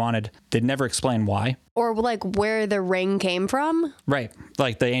the hell he wanted, they'd never explain why. Or where the ring came from? Right.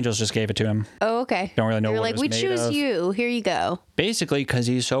 The angels just gave it to him. Oh, okay. Don't really know what it was we made choose of. you. Here you go. Basically, because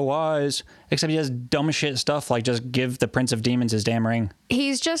he's so wise. Except he does dumb as shit stuff just give the Prince of Demons his damn ring.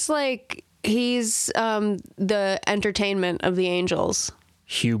 He's just he's the entertainment of the angels.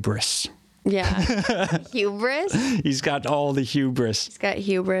 Hubris. Yeah. Hubris? He's got all the hubris. He's got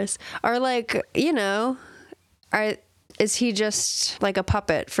hubris. Or Is he just like a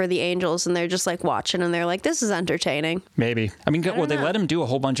puppet for the angels and they're just like watching and they're like, this is entertaining? Maybe. I mean, well, they let him do a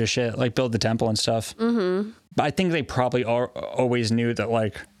whole bunch of shit, like build the temple and stuff. Mm-hmm. But I think they probably always knew that,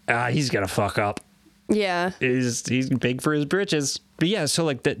 like, he's going to fuck up. Yeah. He's big for his britches. But yeah, so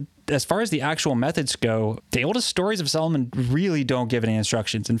like as far as the actual methods go, the oldest stories of Solomon really don't give any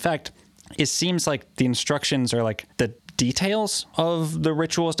instructions. In fact, it seems like the instructions are like the details of the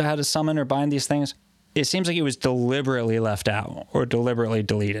rituals to how to summon or bind these things. It seems like it was deliberately left out or deliberately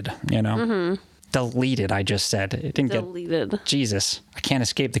deleted, you know? Mm-hmm. Deleted, I just said. It didn't Deleted. Jesus, I can't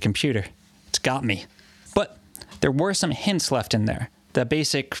escape the computer. It's got me. But there were some hints left in there. The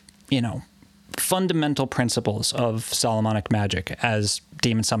basic, fundamental principles of Solomonic magic as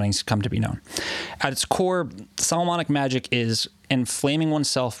demon summonings come to be known. At its core, Solomonic magic is inflaming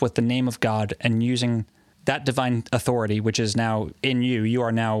oneself with the name of God and using that divine authority, which is now in you. You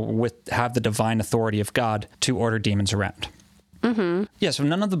are now have the divine authority of God to order demons around. Mm-hmm. Yeah, so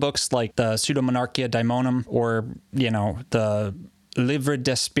none of the books like the Pseudomonarchia Daemonum or, the Livre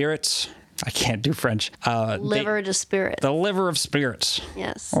des Spirits. I can't do French. Liver de spirit. The liver of spirits.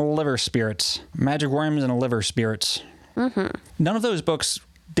 Yes. Liver spirits. Magic worms and liver spirits. Mm-hmm. None of those books,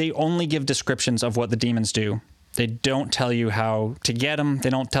 they only give descriptions of what the demons do. They don't tell you how to get them.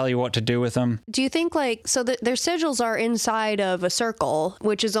 They don't tell you what to do with them. Do you think their sigils are inside of a circle,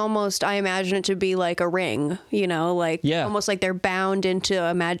 which is almost, I imagine it to be like a ring, almost like they're bound into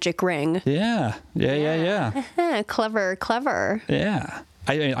a magic ring. Yeah. Clever. Yeah.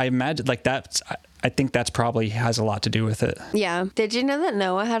 I imagine like that's, I think that's probably has a lot to do with it. Yeah. Did you know that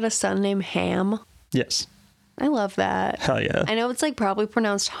Noah had a son named Ham? Yes. I love that. Hell yeah. I know it's like probably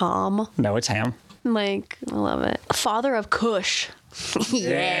pronounced Ham. No, it's Ham. Like, I love it. Father of Cush.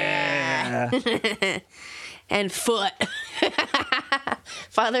 Yeah. And Foot.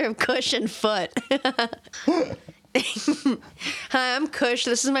 Father of Cush and Foot. Hi, I'm Cush.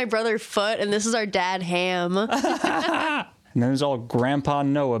 This is my brother Foot, and this is our dad Ham. And then there's all Grandpa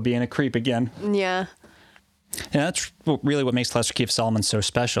Noah being a creep again. Yeah. And that's really what makes the Lesser Key of Solomon so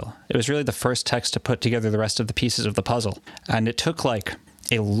special. It was really the first text to put together the rest of the pieces of the puzzle. And it took like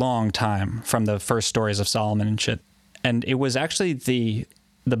a long time from the first stories of Solomon and shit. And it was actually the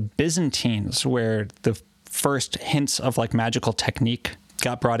Byzantines where the first hints of like magical technique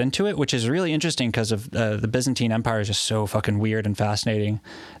got brought into it, which is really interesting because of the Byzantine Empire is just so fucking weird and fascinating.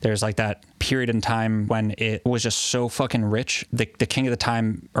 There's like that period in time when it was just so fucking rich. The king of the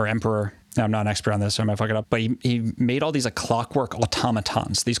time, or emperor, I'm not an expert on this, so I might fuck it up, but he made all these like clockwork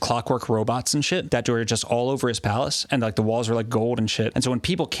automatons, these clockwork robots and shit that were just all over his palace, and like the walls were like gold and shit. And so when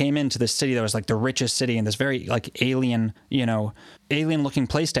people came into this city that was like the richest city in this very like alien looking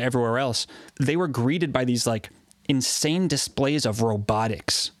place to everywhere else, they were greeted by these like insane displays of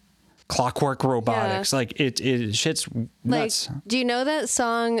robotics. Clockwork robotics. Yeah. Like it shit's nuts. Like, do you know that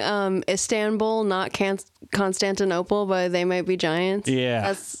song Istanbul, not Constantinople by They Might Be Giants? Yeah.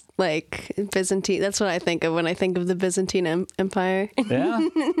 That's like Byzantine. That's what I think of when I think of the Byzantine Empire. Yeah.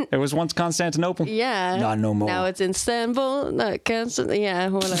 It was once Constantinople. Yeah. Not no more. Now it's Istanbul, not Constantinople. Yeah,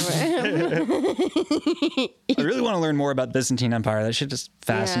 whatever. I really want to learn more about the Byzantine Empire. That shit is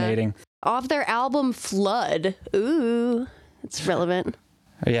fascinating. Yeah. Off their album Flood. Ooh, it's relevant.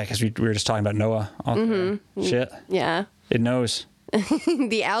 Yeah, because we were just talking about Noah. Mm-hmm. Shit. Yeah. It knows.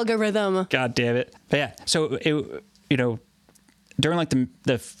 The algorithm. God damn it. But yeah, so, during like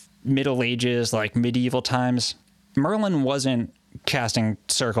the Middle Ages, like medieval times, Merlin wasn't casting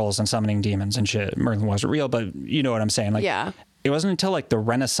circles and summoning demons and shit. Merlin wasn't real, but you know what I'm saying. Like, yeah. It wasn't until like the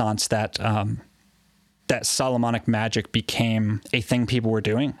Renaissance that Solomonic magic became a thing people were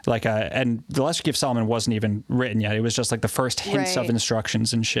doing. Like, and the Lesser Key of Solomon wasn't even written yet. It was just like the first hints of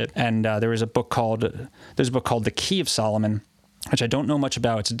instructions and shit. And there's a book called The Key of Solomon, which I don't know much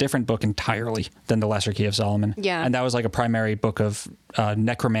about. It's a different book entirely than the Lesser Key of Solomon. Yeah. And that was like a primary book of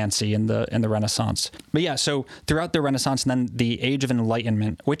necromancy in the Renaissance. But yeah, so throughout the Renaissance and then the Age of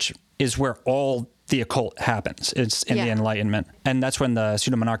Enlightenment, which is where all the occult happens. It's in the Enlightenment. And that's when the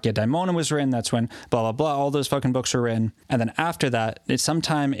Pseudomonarchia Daemonum was written. That's when blah, blah, blah, all those fucking books were written. And then after that, it's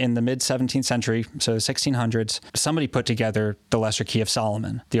sometime in the mid-17th century, so the 1600s, somebody put together the Lesser Key of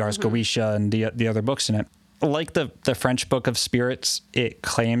Solomon, the Ars Goetia and the other books in it. Like the French Book of Spirits, it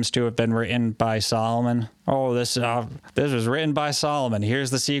claims to have been written by Solomon. Oh, this was written by Solomon.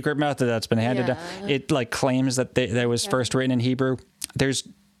 Here's the secret method that's been handed down. It like claims that was first written in Hebrew. There's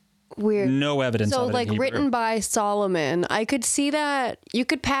Weird. No evidence So of it like in Hebrew. written by Solomon, I could see that you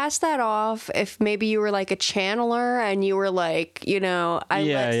could pass that off if maybe you were like a channeler and you were like, you know, I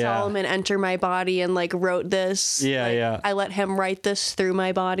let Solomon enter my body and like wrote this. I let him write this through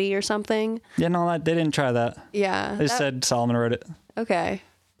my body or something. Yeah, no, they didn't try that. Yeah. They said Solomon wrote it. Okay.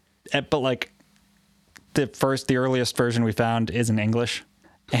 But like the earliest version we found is in English.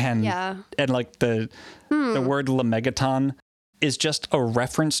 And like the word lemegeton is just a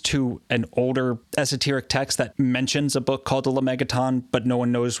reference to an older esoteric text that mentions a book called the Lemegeton, but no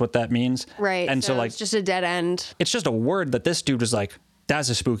one knows what that means. Right. And so like, it's just a dead end. It's just a word that this dude was like, that's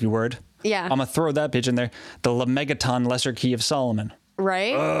a spooky word. Yeah. I'm going to throw that bitch in there. The Lemegeton, Lesser Key of Solomon.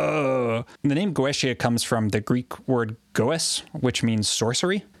 Right. The name Goetia comes from the Greek word goes, which means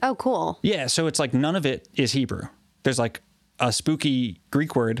sorcery. Oh, cool. Yeah. So it's like none of it is Hebrew. There's like a spooky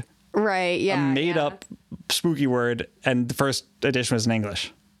Greek word. Right, yeah. A made up spooky word, and the first edition was in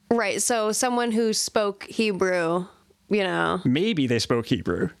English. Right, so someone who spoke Hebrew, you know. Maybe they spoke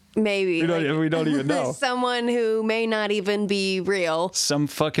Hebrew. Maybe. We don't even know. Someone who may not even be real. Some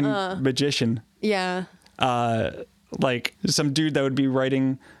fucking magician. Yeah. Like some dude that would be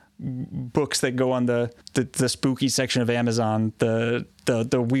writing books that go on the spooky section of Amazon,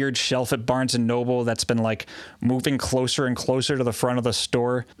 the weird shelf at Barnes and Noble that's been like moving closer and closer to the front of the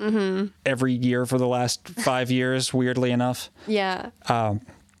store every year for the last 5 years, weirdly enough. Yeah. And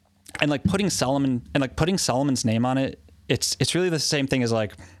like putting Solomon's name on it, it's really the same thing as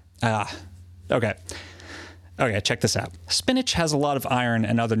like, Okay, check this out. Spinach has a lot of iron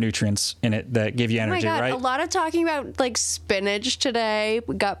and other nutrients in it that give you energy, oh my God, right? A lot of talking about like spinach today.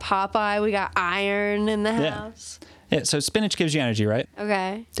 We got Popeye, we got iron in the house. Yeah, so spinach gives you energy, right?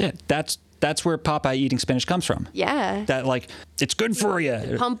 Okay. Yeah, that's where Popeye eating spinach comes from. Yeah. That like it's good for you.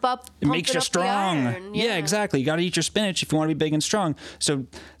 It makes you strong. Yeah, exactly. You got to eat your spinach if you want to be big and strong. So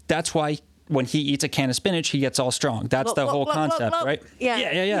that's why when he eats a can of spinach, he gets all strong. That's the whole concept, right?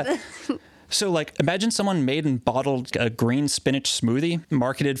 Yeah. So, like, imagine someone made and bottled a green spinach smoothie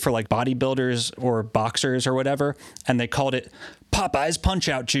marketed for, like, bodybuilders or boxers or whatever, and they called it Popeye's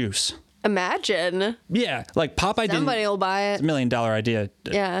Punch-Out Juice. Imagine. Yeah, like, Popeye didn't... Somebody will buy it. It's $1 million idea.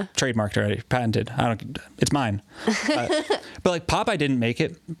 Yeah. Trademarked already, patented. It's mine. But, like, Popeye didn't make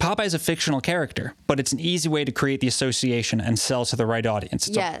it. Popeye's a fictional character, but it's an easy way to create the association and sell to the right audience.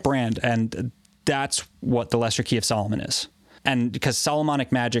 It's a brand, and that's what the Lesser Key of Solomon is. And because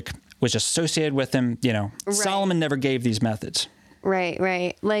Solomonic magic was associated with him, you know, Solomon never gave these methods.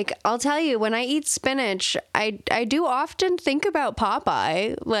 Right. Like, I'll tell you, when I eat spinach, I do often think about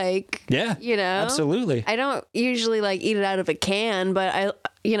Popeye. Like, you know, absolutely. I don't usually like eat it out of a can, but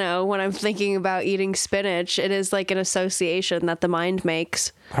when I'm thinking about eating spinach, it is like an association that the mind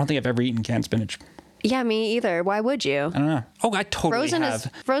makes. I don't think I've ever eaten canned spinach. Yeah, me either. Why would you? I don't know. Oh, I totally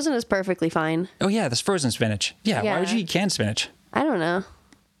have. Frozen is perfectly fine. Oh, yeah, that's frozen spinach. Yeah, why would you eat canned spinach? I don't know.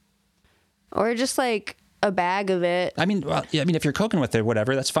 Or just like a bag of it. I mean, if you're cooking with it,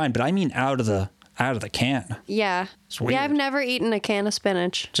 whatever, that's fine. But I mean, out of the can. Yeah. It's weird. Yeah, I've never eaten a can of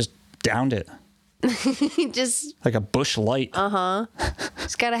spinach. Just downed it. Just like a Bush Light.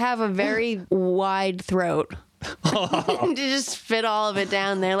 It's got to have a very wide throat. To just fit all of it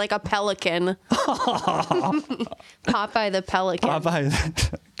down there like a pelican. Popeye the pelican.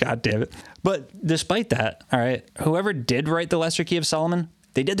 Popeye. God damn it. But despite that, all right, whoever did write the Lesser Key of Solomon,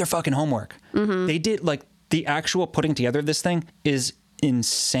 they did their fucking homework. They did, like, the actual putting together of this thing is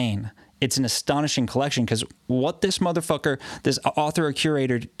insane. It's an astonishing collection because what this motherfucker, this author or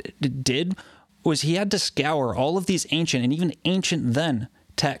curator did was he had to scour all of these ancient and even ancient then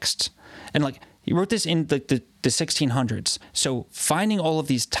texts. And, like, he wrote this in the 1600s. So finding all of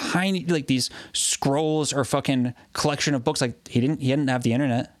these tiny, like these scrolls or fucking collection of books, like he didn't have the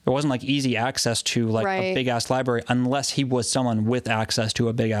internet. It wasn't like easy access to like a big ass library unless he was someone with access to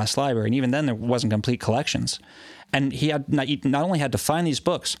a big ass library. And even then there wasn't complete collections. And he not only had to find these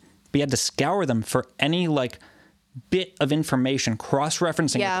books, but he had to scour them for any like bit of information,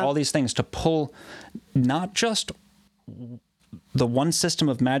 cross-referencing with all these things to pull not just the one system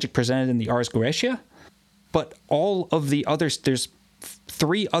of magic presented in the Ars Goetia, but all of the others. There's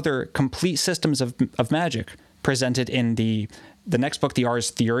 3 other complete systems of magic presented in the next book, the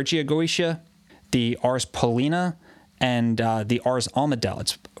Ars Goetia, the Ars Paulina, and the Ars Almadel.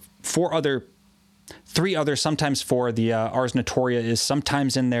 It's 3 other, sometimes 4. The Ars Notoria is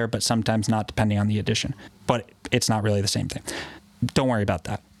sometimes in there, but sometimes not, depending on the edition. But it's not really the same thing. Don't worry about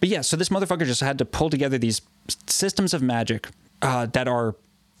that. But yeah, so this motherfucker just had to pull together these systems of magic that are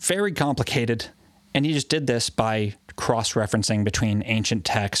very complicated And he just did this by cross-referencing between ancient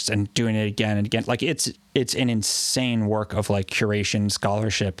texts and doing it again and again. Like it's an insane work of like curation,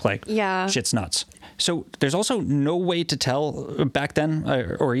 scholarship, like shit's nuts. So there's also no way to tell back then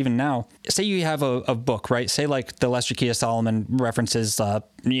or even now. Say you have a book, right? Say like the Lesser Key of Solomon references,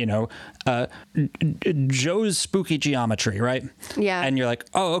 Joe's Spooky Geometry, right? Yeah. And you're like,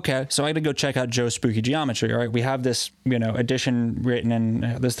 oh, okay. So I got to go check out Joe's Spooky Geometry, right? We have this, edition written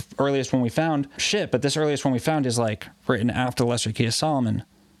in this earliest one we found. Shit, but this earliest one we found is like written after the Lesser Key of Solomon.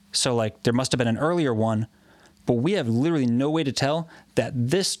 So like there must have been an earlier one. But we have literally no way to tell that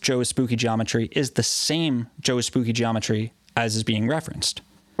this Joe's Spooky Geometry is the same Joe's Spooky Geometry as is being referenced.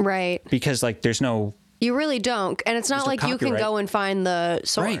 Right. Because, like, there's no... You really don't. And it's not like you can go and find the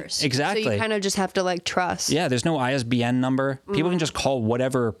source. Right, exactly. So you kind of just have to, like, trust. Yeah, there's no ISBN number. People can just call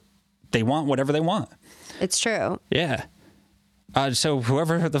whatever they want. It's true. Yeah. So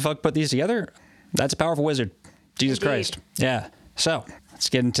whoever the fuck put these together, that's a powerful wizard. Jesus Indeed. Christ. Yeah. So... let's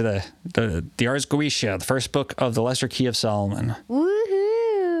get into the Ars Goetia, the first book of the Lesser Key of Solomon.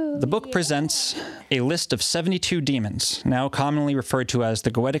 Woohoo! The book presents a list of 72 demons, now commonly referred to as the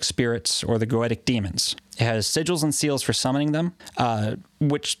goetic spirits or the goetic demons. It has sigils and seals for summoning them,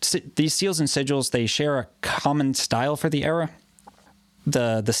 these seals and sigils, they share a common style for the era.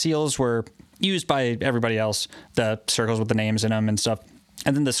 The seals were used by everybody else, the circles with the names in them and stuff.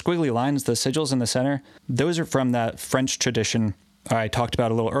 And then the squiggly lines, the sigils in the center, those are from that French tradition I talked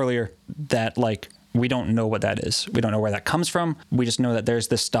about a little earlier, that like we don't know what that is. We don't know where that comes from. We just know that there's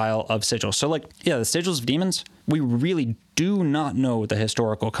this style of sigil. So like, yeah, the sigils of demons, we really do not know the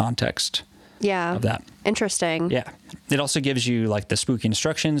historical context of that. Interesting. Yeah. It also gives you like the spooky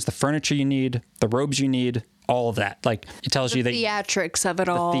instructions, the furniture you need, the robes you need, all of that. Like it tells you that theatrics of it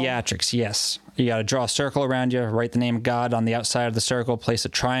all. The theatrics, yes. You got to draw a circle around you, write the name of God on the outside of the circle, place a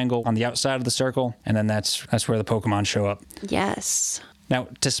triangle on the outside of the circle, and then that's where the Pokemon show up. Yes. Now,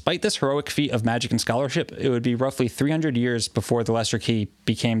 despite this heroic feat of magic and scholarship, it would be roughly 300 years before the Lesser Key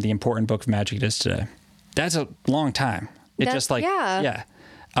became the important book of magic it is today. That's a long time. Yeah,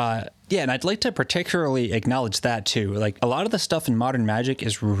 and I'd like to particularly acknowledge that too. Like a lot of the stuff in modern magic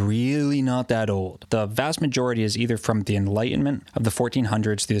is really not that old. The vast majority is either from the Enlightenment of the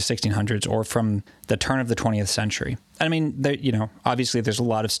 1400s through the 1600s or from the turn of the 20th century. I mean, obviously there's a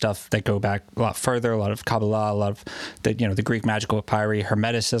lot of stuff that go back a lot further, a lot of Kabbalah, a lot of the Greek magical papyri,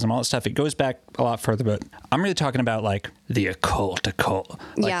 Hermeticism, all that stuff. It goes back a lot further, but I'm really talking about like the occult,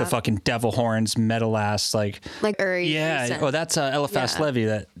 like the fucking devil horns, metal ass, like Uri. Yeah. Oh, that's Eliphas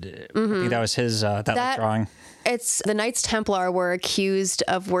Levi. I think that was his that drawing. It's the Knights Templar were accused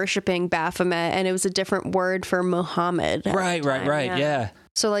of worshiping Baphomet, and it was a different word for Muhammad. Right. Yeah.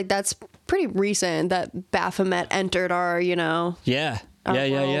 So like that's pretty recent that Baphomet entered our, Yeah.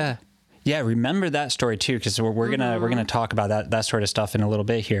 Remember that story too, because we're gonna talk about that sort of stuff in a little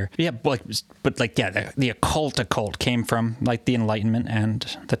bit here. Yeah, but the occult came from like the Enlightenment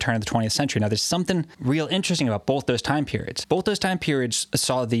and the turn of the 20th century. Now there's something real interesting about both those time periods. Both those time periods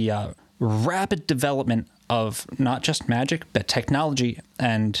saw the rapid development of not just magic but technology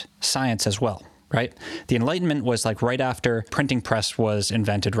and science as well. Right? The Enlightenment was like right after printing press was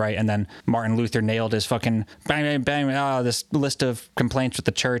invented, right? And then Martin Luther nailed his fucking bang, bang, bang, this list of complaints with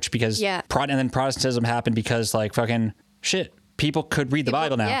the church because and then Protestantism happened because like fucking shit, people could read the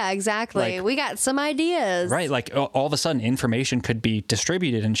Bible now. Yeah, exactly. Like, we got some ideas. Right. Like all of a sudden information could be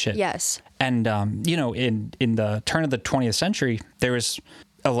distributed and shit. Yes. And, in the turn of the 20th century, there was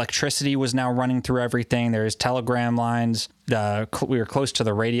electricity was now running through everything. There's telegram lines. We were close to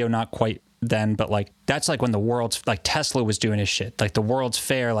the radio, not quite then, but like that's like when the world's like Tesla was doing his shit, like the World's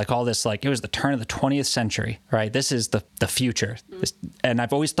Fair, like all this, like it was the turn of the 20th century, right? This is the future. And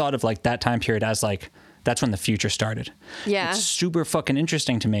I've always thought of like that time period as like that's when the future started. Yeah. It's super fucking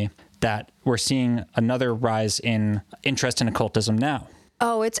interesting to me that we're seeing another rise in interest in occultism now.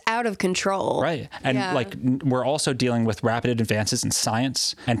 Oh, it's out of control. Right. And like we're also dealing with rapid advances in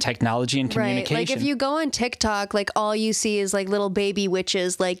science and technology and communication. Right. Like if you go on TikTok, like all you see is like little baby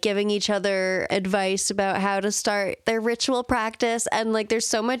witches like giving each other advice about how to start their ritual practice. And like there's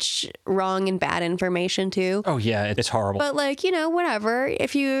so much wrong and bad information too. Oh, yeah. It's horrible. But like, whatever.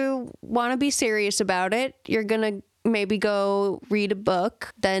 If you want to be serious about it, you're going to maybe go read a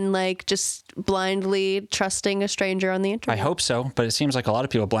book than like just blindly trusting a stranger on the internet. I hope so, but it seems like a lot of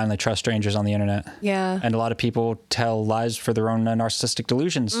people blindly trust strangers on the internet. Yeah. And a lot of people tell lies for their own narcissistic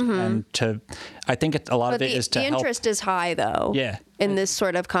delusions. And I think a lot of it is to help. The interest is high though. Yeah. In this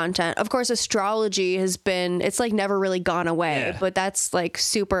sort of content. Of course, astrology it's like never really gone away, but that's like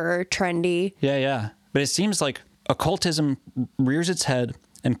super trendy. Yeah. But it seems like occultism rears its head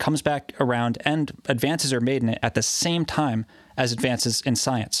and comes back around, and advances are made in it at the same time as advances in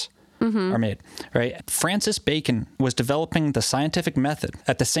science are made, right? Francis Bacon was developing the scientific method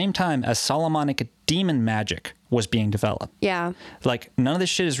at the same time as Solomonic demon magic was being developed. Yeah. Like, none of this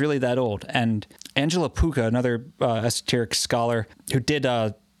shit is really that old. And Angela Puka, another esoteric scholar who did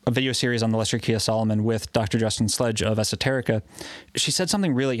a video series on the Lesser Key of Solomon with Dr. Justin Sledge of Esoterica, she said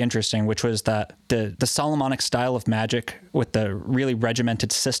something really interesting, which was that the Solomonic style of magic with the really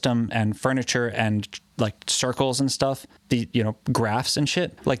regimented system and furniture and like circles and stuff, the, you know, graphs and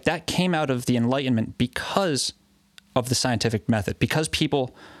shit, like that came out of the Enlightenment because of the scientific method, because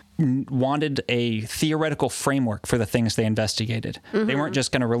people wanted a theoretical framework for the things they investigated. They weren't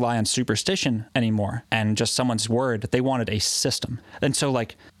just going to rely on superstition anymore and just someone's word. They wanted a system. And so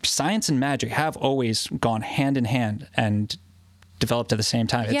like science and magic have always gone hand in hand and developed at the same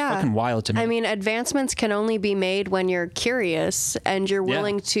time. It's fucking wild to me. I mean, advancements can only be made when you're curious and you're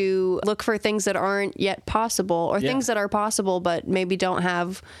willing to look for things that aren't yet possible, or things that are possible but maybe don't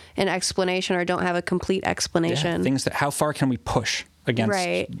have an explanation or don't have a complete explanation. Things that, how far can we push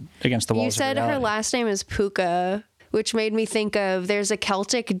against the walls You said of her reality? last name is Puka, which made me think of, there's a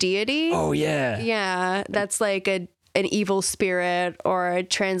Celtic deity. Oh, yeah. Yeah, that's like an evil spirit, or it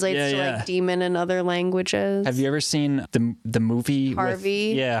translates to like demon in other languages. Have you ever seen the movie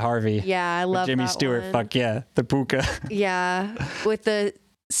Harvey? Harvey. Yeah, I love Jimmy that Stewart. one. Fuck yeah, the Puka. Yeah, with the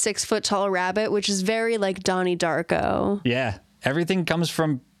 6 foot tall rabbit, which is very like Donnie Darko. Yeah, everything comes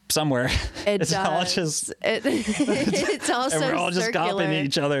from somewhere. It's all just it's also and we're all just circular. copying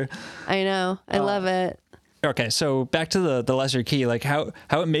each other. I know. I love it. Okay, so back to the Lesser Key, like how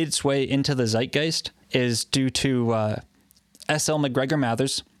it made its way into the zeitgeist is due to S.L. McGregor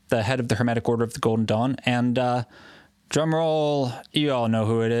Mathers, the head of the Hermetic Order of the Golden Dawn, and drumroll, you all know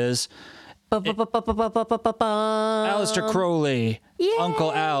who it is. Aleister Crowley,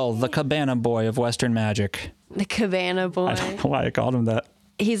 Uncle Al, the Cabana Boy of Western magic. The Cabana Boy. I don't know why I called him that.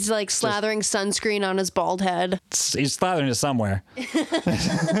 He's like slathering sunscreen on his bald head. He's slathering it somewhere.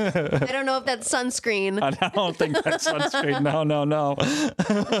 I don't know if that's sunscreen. I don't think that's sunscreen. No.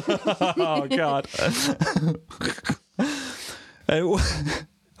 Oh, God.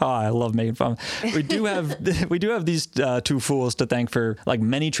 Oh, I love making fun. We do have these two fools to thank for like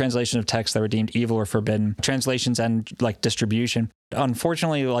many translations of texts that were deemed evil or forbidden, translations and like distribution.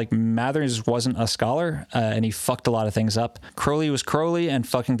 Unfortunately, like Mathers wasn't a scholar and he fucked a lot of things up. Crowley was Crowley, and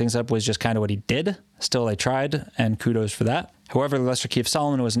fucking things up was just kind of what he did. Still, they tried, and kudos for that. However, the Lesser Key of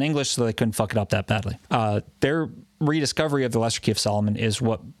Solomon was in English, so they couldn't fuck it up that badly. Their rediscovery of the Lesser Key of Solomon is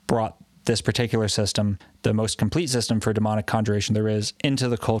what brought this particular system, the most complete system for demonic conjuration there is, into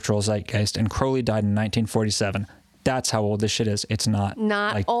the cultural zeitgeist. And Crowley died in 1947. That's how old this shit is. It's not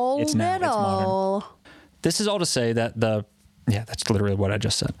like, old it's now, at it's modern. all. This is all to say that that's literally what I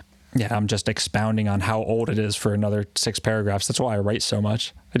just said. Yeah, I'm just expounding on how old it is for another 6 paragraphs. That's why I write so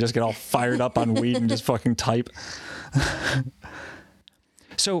much. I just get all fired up on weed and just fucking type.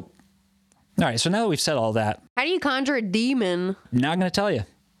 So, all right. So now that we've said all that, How do you conjure a demon? now I'm going to tell you.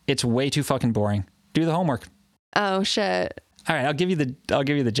 It's way too fucking boring. Do the homework. Oh shit. All right, I'll give you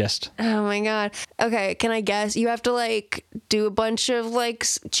the gist. Oh my god. Okay, can I guess? You have to like do a bunch of like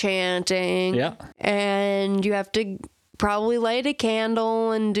chanting. Yeah. And you have to probably light a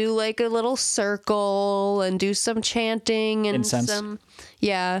candle and do like a little circle and do some chanting and Incense.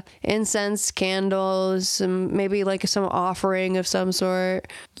 Incense, candles, maybe like some offering of some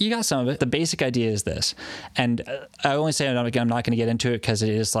sort. You got some of it. The basic idea is this, and I only say I'm not going to get into it because it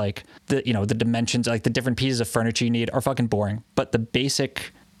is like the dimensions, like the different pieces of furniture you need are fucking boring. But the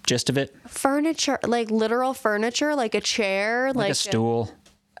basic gist of it, Furniture, like literal furniture, like a chair, like a stool,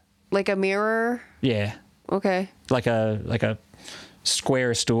 like a mirror. yeah, Okay. like a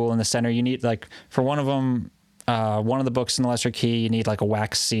square stool in the center. You need like for one of them. One of the books in the Lesser Key, you need like a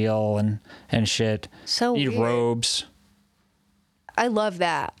wax seal and shit. So you need weird. robes. I love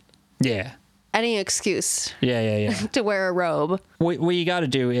that. Yeah. Any excuse Yeah. to wear a robe. What you got to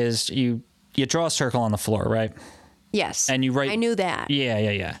do is you draw a circle on the floor, right? Yes. And you write. I knew that.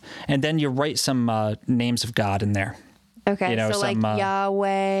 Yeah. And then you write some names of God in there. Okay. You know, so like some,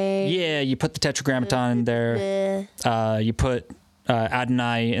 Yahweh. Yeah, you put the Tetragrammaton in there. You put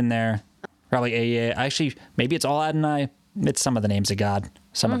Adonai in there. Probably actually, maybe it's all Adonai. It's some of the names of God.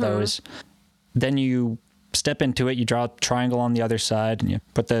 Some of those. Then you step into it. You draw a triangle on the other side, and you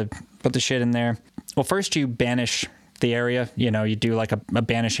put the shit in there. Well, first you banish the area. You know, you do like a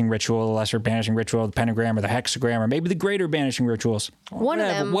banishing ritual, a lesser banishing ritual, the pentagram or the hexagram, or maybe the greater banishing rituals. One of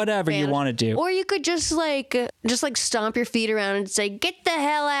them. Whatever you want to do. Or you could just like just like stomp your feet around and say, "Get the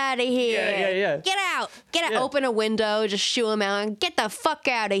hell out of here! Yeah. Get out! Get out! Yeah. Open a window, just shoo them out, and get the fuck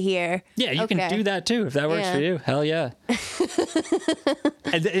out of here!" Yeah, you Okay. can do that too if that works for you. Hell yeah.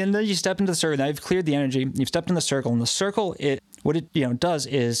 and then you step into the circle. Now you've cleared the energy. You've stepped in the circle, and the circle, what it does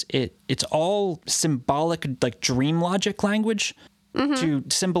is it's all symbolic, like dream logic language to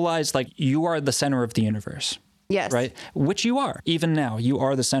symbolize like you are the center of the universe. Yes. Right? Which you are. Even now, you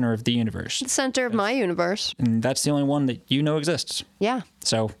are the center of the universe. The center of my universe. And that's the only one that you know exists. Yeah.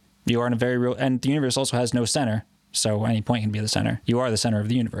 So you are in a very real, and the universe also has no center. So any point can be the center. You are the center of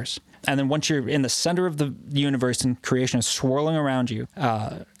the universe. And then once you're in the center of the universe and creation is swirling around you,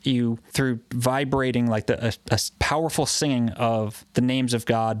 you, through vibrating like a powerful singing of the names of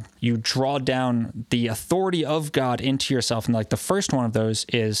God, you draw down the authority of God into yourself. And like the first one of those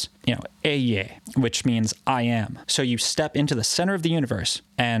is, Eye, which means I am. So you step into the center of the universe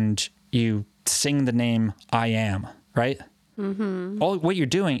and you sing the name I am, right? Mm-hmm. All what you're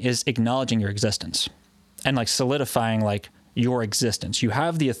doing is acknowledging your existence and like solidifying like your existence. You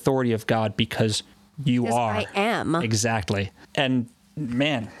have the authority of God because you are. I am. Exactly. And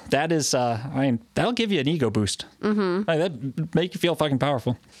man, that is, that'll give you an ego boost. Mm-hmm. Like, that make you feel fucking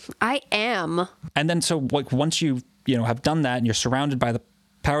powerful. I am. And then so like once you have done that and you're surrounded by the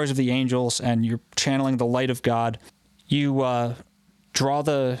powers of the angels and you're channeling the light of God, you draw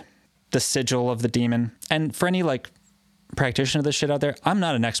the sigil of the demon. And for any like practitioner of this shit out there, I'm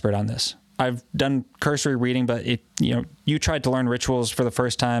not an expert on this. I've done cursory reading, but you tried to learn rituals for the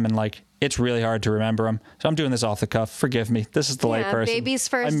first time and like it's really hard to remember them. So I'm doing this off the cuff. Forgive me. This is the lay person. Baby's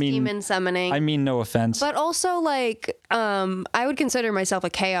first demon summoning. I mean, no offense. But also like, I would consider myself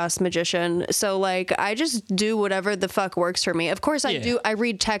a chaos magician. So like, I just do whatever the fuck works for me. Of course I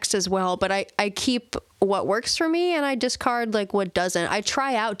read text as well, but I keep what works for me and I discard like what doesn't. I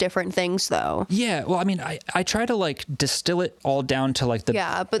try out different things though. Yeah. Well, I mean, I try to like distill it all down to like the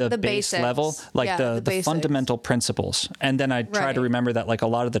base basics. level, like the fundamental principles. And then I try to remember that like a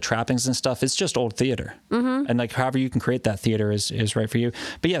lot of the trappings and stuff, it's just old theater. Mm-hmm. And like however you can create that theater is right for you.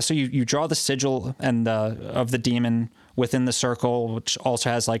 But yeah, so you draw the sigil and of the demon within the circle, which also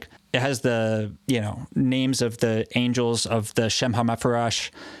has like, it has the, names of the angels of the Shem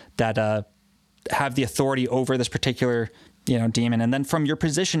HaMephorash that have the authority over this particular, demon. And then from your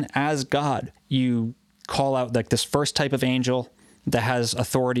position as God, you call out like this first type of angel that has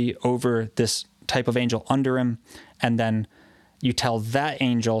authority over this type of angel under him. And then you tell that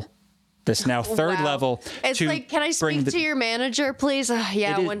angel, this now third level. It's like, can I speak to your manager, please?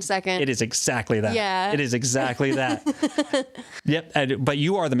 1 second. It is exactly that. Yeah. It is exactly that. Yep. But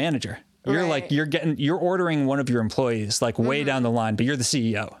you are the manager. You're like, you're ordering one of your employees like way down the line, but you're the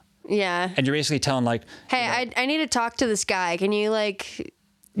CEO. Yeah. And you're basically telling like, hey, I need to talk to this guy. Can you like...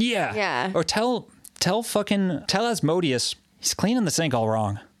 Yeah. Or tell Asmodeus he's cleaning the sink all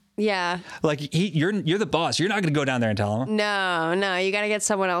wrong. Yeah. Like you're the boss. You're not going to go down there and tell him. No. You got to get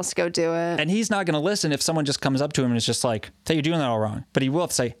someone else to go do it. And he's not going to listen if someone just comes up to him and is just like, hey, you're doing that all wrong. But he will have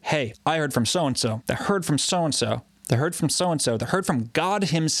to say, hey, I heard from so-and-so. They heard from so-and-so. They heard from so-and-so. They heard from God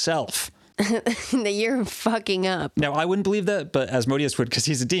himself. That you're fucking up. Now, I wouldn't believe that, but Asmodeus would because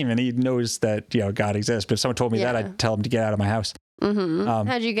he's a demon. He knows that, God exists. But if someone told me that, I'd tell him to get out of my house. Mm-hmm.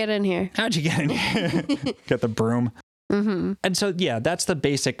 How'd you get in here? Get the broom. Mm-hmm. And so, that's the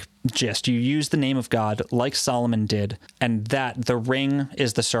basic gist. You use the name of God like Solomon did, and that the ring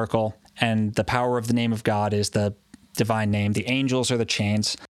is the circle, and the power of the name of God is the divine name. The angels are the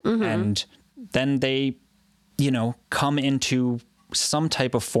chains. Mm-hmm. And then they, come into some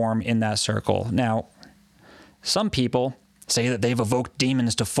type of form in that circle. Now, some people say that they've evoked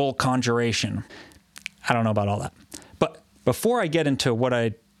demons to full conjuration. I don't know about all that. But before I get into what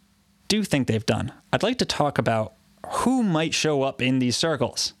I do think they've done, I'd like to talk about who might show up in these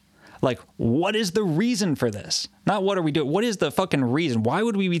circles. Like, what is the reason for this? Not what are we doing? What is the fucking reason? Why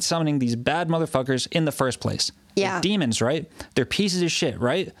would we be summoning these bad motherfuckers in the first place? Yeah. They're demons, right? They're pieces of shit,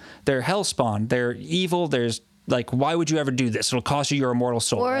 right? They're hellspawn. They're evil. There's like, why would you ever do this? It'll cost you your immortal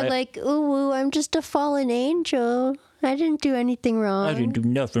soul. Or right? like, ooh, I'm just a fallen angel. I didn't do anything wrong. I didn't do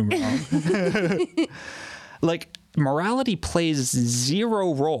nothing wrong. Like, morality plays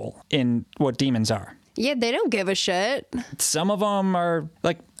zero role in what demons are. Yeah, they don't give a shit. Some of them are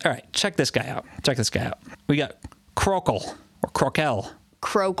like, all right, check this guy out. We got Crokel or Crokel.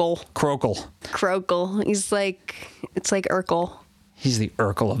 Crokel. He's like, it's like Urkel. He's the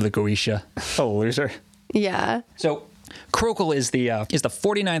Urkel of the Goetia. Oh, loser. Yeah. So Krokul is the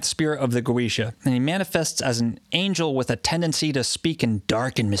 49th spirit of the Goetia, and he manifests as an angel with a tendency to speak in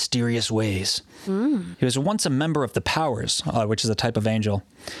dark and mysterious ways. He was once a member of the Powers, which is a type of angel.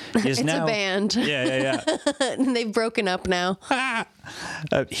 He is It's now, a band. Yeah. They've broken up now.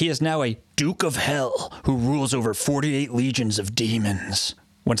 He is now a Duke of Hell who rules over 48 legions of demons.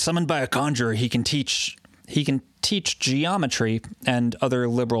 When summoned by a conjurer, he can teach geometry and other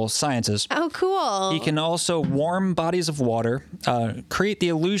liberal sciences. Oh, cool. He can also warm bodies of water, create the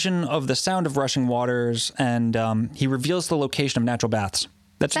illusion of the sound of rushing waters, and he reveals the location of natural baths.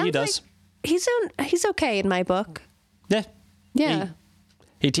 That's what he does. He's okay in my book. Yeah. Yeah.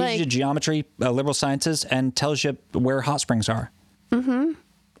 He teaches you geometry, liberal sciences, and tells you where hot springs are. Mm-hmm.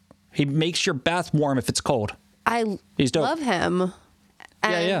 He makes your bath warm if it's cold. He's dope. Love him.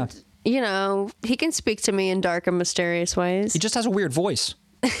 And, Yeah. You know, he can speak to me in dark and mysterious ways. He just has a weird voice.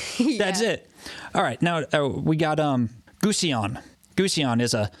 That's it. All right, now we got Gusion. Gusion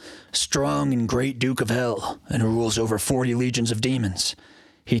is a strong and great Duke of Hell and rules over 40 legions of demons.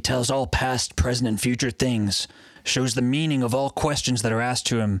 He tells all past, present, and future things, shows the meaning of all questions that are asked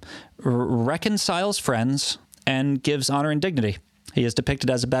to him, reconciles friends, and gives honor and dignity. He is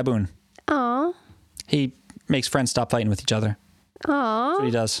depicted as a baboon. Aw. He makes friends stop fighting with each other. Aw. That's what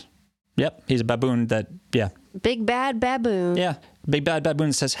he does. Yep, he's a baboon Big bad baboon. Yeah, big bad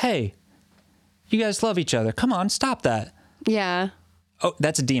baboon says, hey, you guys love each other. Come on, stop that. Yeah. Oh,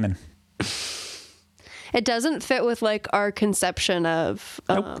 that's a demon. It doesn't fit with like our conception of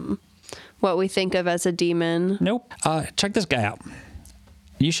what we think of as a demon. Nope. Check this guy out.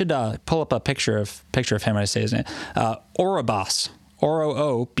 You should pull up a picture of him when I say his name. Orobas.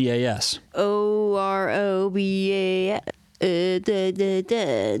 Oroobas. Oroba.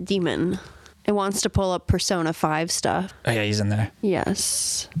 Demon. It wants to pull up Persona 5 stuff. Oh yeah, he's in there.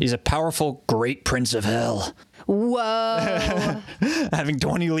 Yes. He's a powerful, great prince of hell, Whoa. having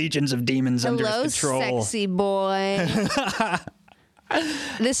 20 legions of demons under Hello, his control. sexy boy.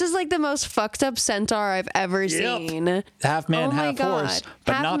 This is like the most fucked up centaur I've ever seen. Half man, Oh my half God. horse,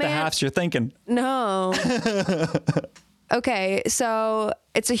 but Half not the man- halves you're thinking. No. Okay, so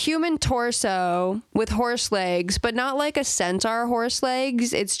it's a human torso with horse legs, but not like a centaur horse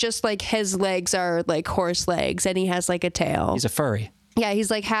legs. It's just like his legs are like horse legs and he has like a tail. He's a furry. Yeah, he's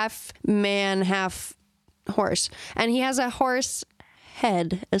like half man, half horse. And he has a horse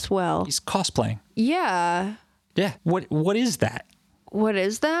head as well. He's cosplaying. Yeah. Yeah. What is that? What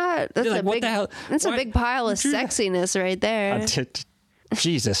is that? That's You're like, a what big the hell? That's a big pile of sexiness right there.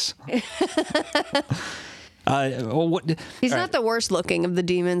 Jesus. He's not the worst looking of the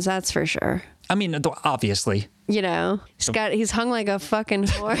demons, that's for sure. I mean, obviously. You know, he's hung like a fucking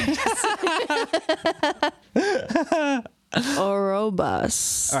horse.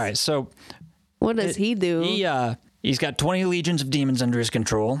 Orobas. All right, so What does he do? he's got 20 legions of demons under his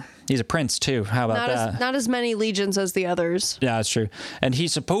control. He's a prince too. How about that? Not as many legions as the others. Yeah, that's true. And he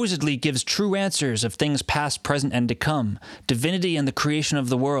supposedly gives true answers of things past, present, and to come, divinity and the creation of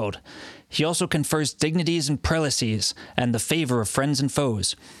the world. He also confers dignities and prelacies and the favor of friends and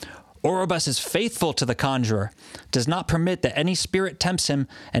foes. Orobas is faithful to the conjurer, does not permit that any spirit tempts him,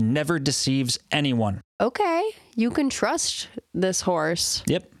 and never deceives anyone. Okay, you can trust this horse.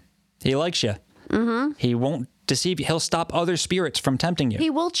 Yep, he likes you. Mm-hmm. He won't deceive you. He'll stop other spirits from tempting you.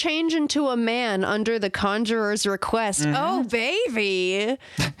 He will change into a man under the conjurer's request. Mm-hmm. Oh, baby.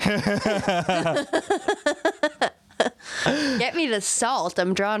 Get me the salt.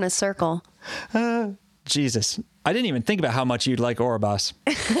 I'm drawing a circle. Jesus. I didn't even think about how much you'd like Orobas.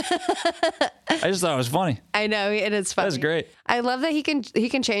 I just thought it was funny. I know, and it's funny. That was great. I love that he can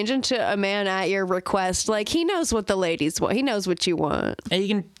change into a man at your request. Like, he knows what the ladies want. He knows what you want. And you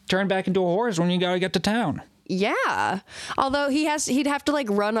can turn back into a horse when you gotta get to town. Yeah. Although he'd have to like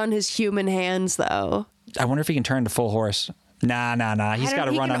run on his human hands though. I wonder if he can turn to full horse. Nah. He's got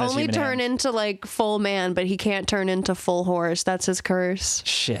to run on his human He can only turn hands. into like full man, but he can't turn into full horse. That's his curse.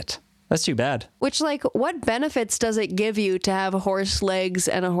 Shit. That's too bad. Which, like, what benefits does it give you to have horse legs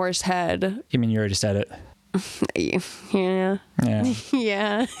and a horse head? You mean you already said it? Yeah. Yeah.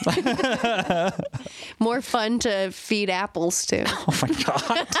 Yeah. More fun to feed apples to. Oh my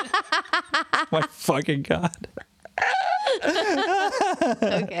God. My fucking God.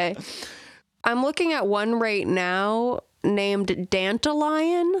 Okay. I'm looking at one right now named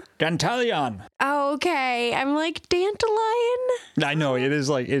Dandelion. Dantalion. Oh, okay. I'm like, Dandelion? I know, it is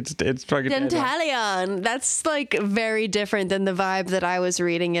like, it's fucking Dandelion. That's like very different than the vibe that I was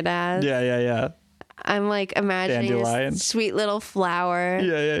reading it as. Yeah. I'm like imagining Dandelion. a sweet little flower.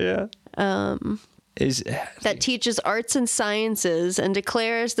 Yeah. that teaches arts and sciences and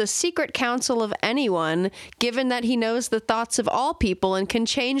declares the secret counsel of anyone, given that he knows the thoughts of all people and can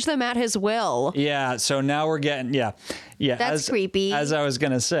change them at his will. Yeah, so now we're getting, yeah. That's creepy. As I was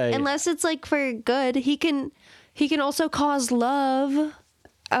going to say. Unless it's like for good. He can also cause love.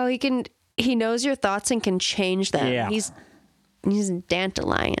 Oh, he knows your thoughts and can change them. Yeah. He's a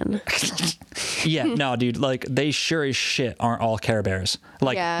dandelion. Yeah, no, dude, like, they sure as shit aren't all Care Bears.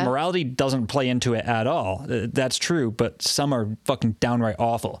 Like, morality doesn't play into it at all. That's true, but some are fucking downright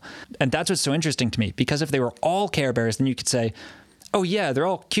awful. And that's what's so interesting to me, because if they were all Care Bears, then you could say, oh, yeah, they're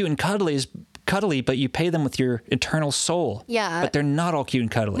all cute and cuddly, but you pay them with your eternal soul. Yeah. But they're not all cute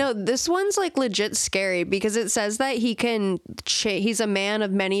and cuddly. No, this one's like legit scary because it says that he can he's a man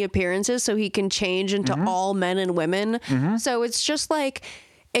of many appearances, so he can change into all men and women. So it's just like,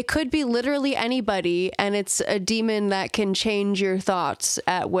 it could be literally anybody, and it's a demon that can change your thoughts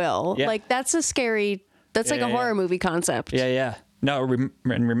at will. Yeah. Like, that's a scary, that's like a horror movie concept. Yeah. No, and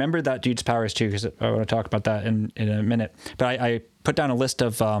remember that dude's powers too, because I want to talk about that in a minute. But I put down a list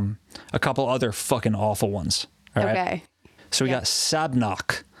of a couple other fucking awful ones. All right? Okay. So we got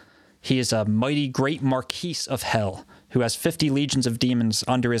Sabnok. He is a mighty great marquis of hell who has 50 legions of demons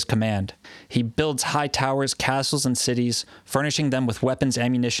under his command. He builds high towers, castles, and cities, furnishing them with weapons,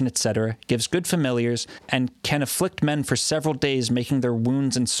 ammunition, etc., gives good familiars, and can afflict men for several days, making their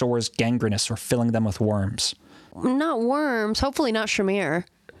wounds and sores gangrenous or filling them with worms. Not worms. Hopefully not Shamir.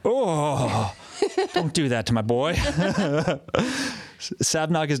 Oh, don't do that to my boy.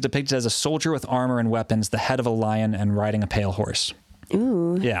 Sabnok is depicted as a soldier with armor and weapons, the head of a lion, and riding a pale horse.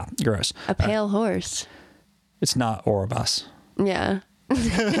 Ooh. Yeah, gross. A pale horse. It's not Orobas. Yeah.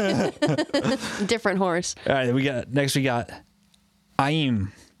 Different horse. All right, we got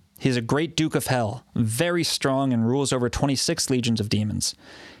Aim. He's a great duke of hell, very strong, and rules over 26 legions of demons.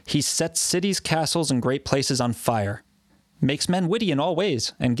 He sets cities, castles, and great places on fire, makes men witty in all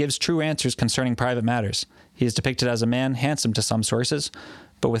ways, and gives true answers concerning private matters. He is depicted as a man, handsome to some sources,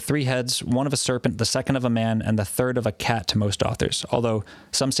 but with 3 heads, one of a serpent, the second of a man, and the third of a cat to most authors, although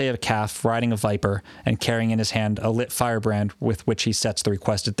some say of a calf, riding a viper, and carrying in his hand a lit firebrand with which he sets the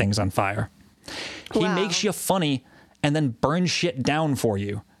requested things on fire. He makes you funny and then burns shit down for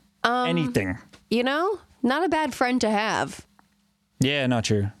you. Anything. You know, not a bad friend to have. Yeah, not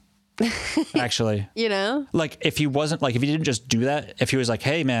true. Actually. You know? Like, if he didn't just do that, if he was like,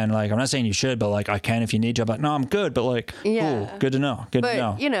 hey, man, like, I'm not saying you should, but, like, I can if you need to. But, no, I'm good. But, like, cool. Good to know. Good to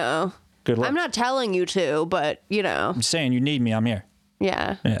know. But, you know. Good luck. I'm not telling you to, but, you know. I'm saying you need me. I'm here.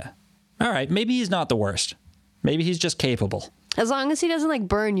 Yeah. Yeah. All right. Maybe he's not the worst. Maybe he's just capable. As long as he doesn't, like,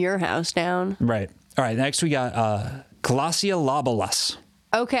 burn your house down. Right. All right. Next, we got Glacia Labalas.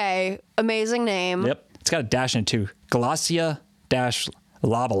 Okay. Amazing name. Yep. It's got a dash in it, too.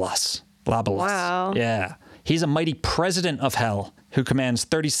 Glacia-Labalas. Wow. Yeah. He's a mighty president of hell who commands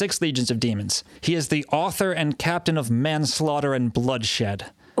 36 legions of demons. He is the author and captain of manslaughter and bloodshed.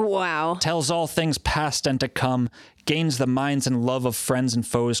 Wow. Tells all things past and to come, gains the minds and love of friends and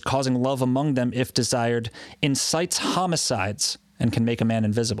foes, causing love among them if desired, incites homicides, and can make a man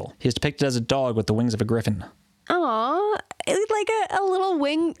invisible. He is depicted as a dog with the wings of a griffin. Aw, like a little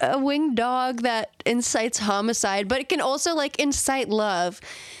winged dog that incites homicide, but it can also like incite love.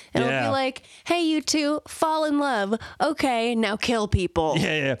 And it'll be like, hey, you two, fall in love. Okay, now kill people.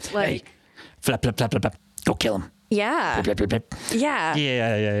 Yeah. Like, hey, flap, flap, flap, flap, flap. Go kill him. Yeah. Flap, flap, flap, flap. Yeah.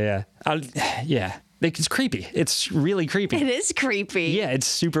 Yeah. Like, it's creepy. It's really creepy. It is creepy. Yeah, it's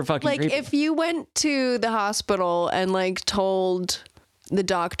super fucking like, creepy. if you went to the hospital and like told the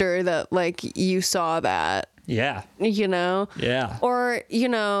doctor that like you saw that. Yeah. You know? Yeah. Or, you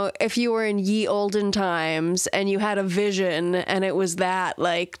know, if you were in ye olden times and you had a vision and it was that,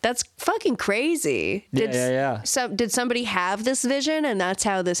 like, that's fucking crazy. Yeah. So did somebody have this vision and that's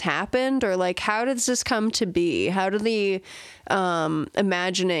how this happened? Or, like, how does this come to be? How do the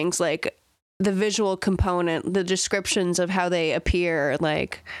imaginings, like, the visual component, the descriptions of how they appear,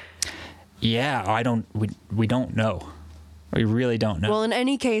 like... Yeah, we don't know. We really don't know. Well, in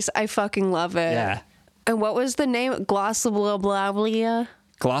any case, I fucking love it. Yeah. And what was the name? Glacia Labalas.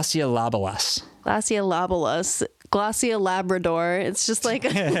 Glacia Labrador. It's just like...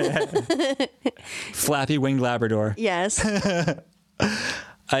 Flappy winged Labrador. Yes.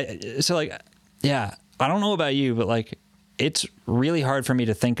 I don't know about you, but like, it's really hard for me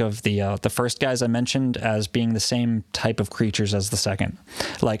to think of the first guys I mentioned as being the same type of creatures as the second.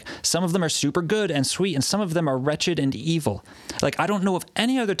 Like, some of them are super good and sweet, and some of them are wretched and evil. Like, I don't know of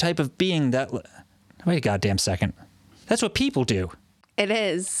any other type of being that... Wait a goddamn second. That's what people do. It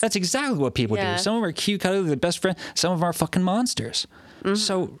is. That's exactly what people do. Some of them are cute, cuddly, the best friend. Some of them are fucking monsters. Mm-hmm.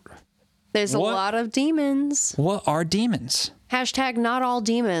 So There's a lot of demons. What are demons? Hashtag not all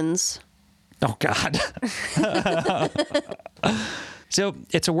demons. Oh, God. So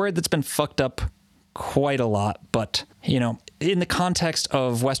it's a word that's been fucked up quite a lot, but, you know, in the context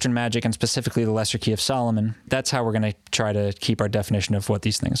of Western magic and specifically the Lesser Key of Solomon, that's how we're going to try to keep our definition of what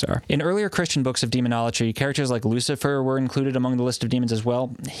these things are. In earlier Christian books of demonology, characters like Lucifer were included among the list of demons as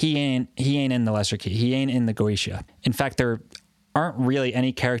well. He ain't in the Lesser Key. He ain't in the Goetia. In fact, there aren't really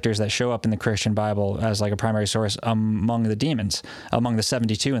any characters that show up in the Christian Bible as like a primary source among the demons, among the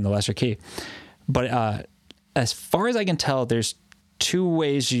 72 in the Lesser Key. But as far as I can tell, there's two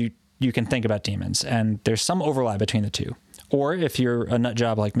ways you can think about demons, and there's some overlap between the two. Or if you're a nut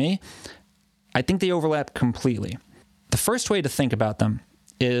job like me, I think they overlap completely. The first way to think about them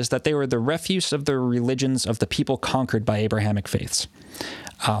is that they were the refuse of the religions of the people conquered by Abrahamic faiths.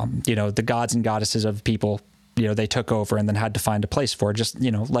 You know, the gods and goddesses of people, you know, they took over and then had to find a place for, just, you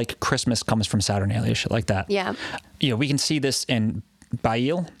know, like Christmas comes from Saturnalia, shit like that. Yeah. You know, we can see this in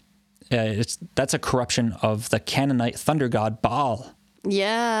Baal. That's a corruption of the Canaanite thunder god Baal.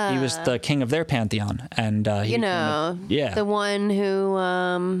 Yeah. He was the king of their pantheon. And the one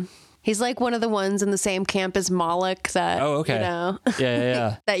who, he's like one of the ones in the same camp as Moloch that, oh, okay. you know,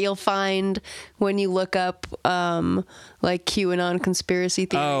 yeah. that you'll find when you look up, like QAnon conspiracy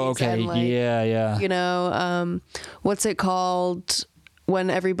theories. Oh, okay. And like, yeah. You know, what's it called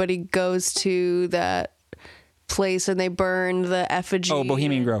when everybody goes to that place and they burn the effigy? Oh,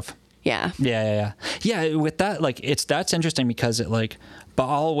 Bohemian Grove. Yeah. Yeah, with that, like, that's interesting because it, like,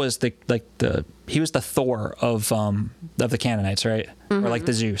 Baal was he was the Thor of the Canaanites, right? Mm-hmm. Or like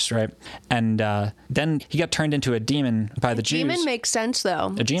the Zeus, right? And then he got turned into a demon by the Jews. Demon makes sense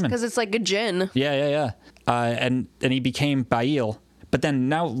though. A demon. Because it's like a djinn. Yeah. And he became Baal. But then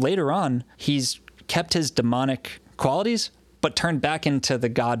now later on, he's kept his demonic qualities, but turned back into the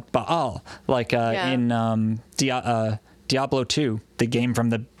god Baal, like in Diablo 2, the game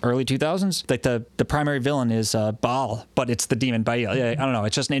from the early 2000s. Like the primary villain is Baal, but it's the demon Baal. Yeah, I don't know.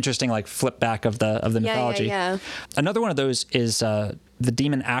 It's just an interesting like flip back of the mythology. Yeah. Another one of those is the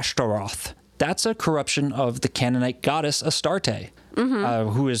demon Ashtaroth. That's a corruption of the Canaanite goddess Astarte.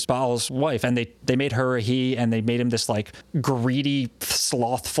 Mm-hmm. Who is Baal's wife, and they made her a he, and they made him this like greedy,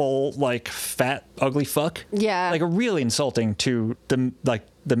 slothful, like fat, ugly fuck. Yeah, like really insulting to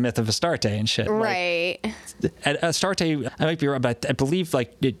the myth of Astarte and shit. Right. Like, Astarte, I might be wrong, but I believe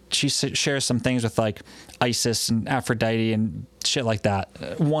like she shares some things with like Isis and Aphrodite and shit like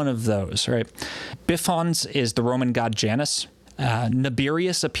that. One of those, right? Biphons is the Roman god Janus.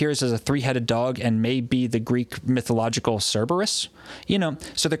 Naberius appears as a three-headed dog and may be the Greek mythological Cerberus. You know,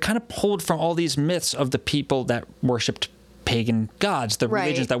 so they're kind of pulled from all these myths of the people that worshipped pagan gods, the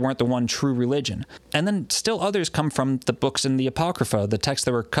religions that weren't the one true religion. And then still others come from the books in the Apocrypha, the texts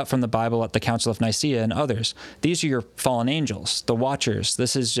that were cut from the Bible at the Council of Nicaea and others. These are your fallen angels, the Watchers.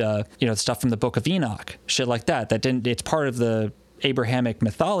 This is, stuff from the Book of Enoch, shit like that. It's part of the Abrahamic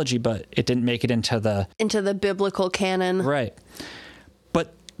mythology, but it didn't make it into the biblical canon. Right.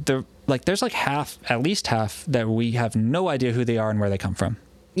 But there's like at least half that we have no idea who they are and where they come from.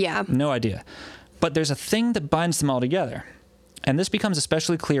 Yeah. No idea. But there's a thing that binds them all together. And this becomes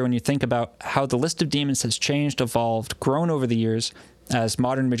especially clear when you think about how the list of demons has changed, evolved, grown over the years as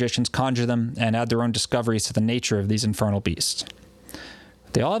modern magicians conjure them and add their own discoveries to the nature of these infernal beasts.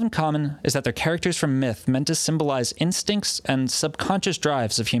 What they all have in common is that they're characters from myth meant to symbolize instincts and subconscious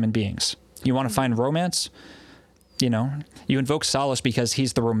drives of human beings. You want to find romance? You know, you invoke Solace because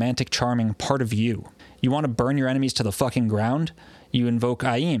he's the romantic, charming part of you. You want to burn your enemies to the fucking ground? You invoke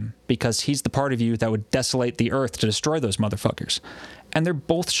Aim because he's the part of you that would desolate the earth to destroy those motherfuckers. And they're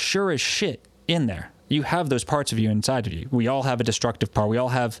both sure as shit in there. You have those parts of you inside of you. We all have a destructive part. We all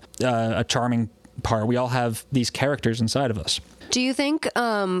have a charming part. We all have these characters inside of us. Do you think,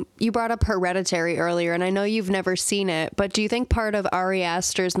 you brought up Hereditary earlier, and I know you've never seen it, but do you think part of Ari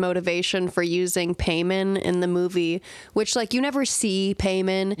Aster's motivation for using Payman in the movie, which, like, you never see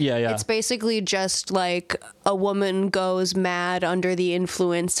Payman. Yeah. It's basically just, like, a woman goes mad under the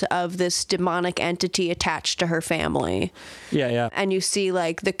influence of this demonic entity attached to her family. Yeah. And you see,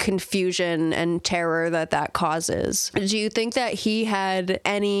 like, the confusion and terror that causes. Do you think that he had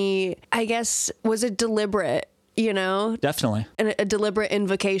any, I guess, was it deliberate? You know? Definitely. A deliberate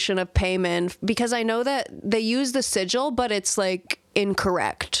invocation of Payman, because I know that they use the sigil, but it's like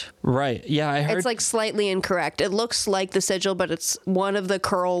incorrect. Right. Yeah, I heard. It's like slightly incorrect. It looks like the sigil, but it's one of the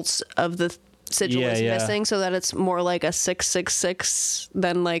curls of the sigil is missing, so that it's more like a 666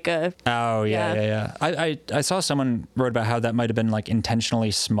 than like a. Oh yeah. I saw someone wrote about how that might have been like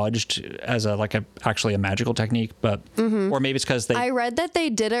intentionally smudged as actually a magical technique, but or maybe it's because I read that they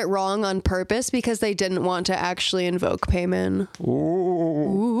did it wrong on purpose because they didn't want to actually invoke Payman.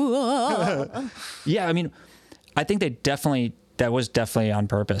 Yeah, I mean, I think that was definitely on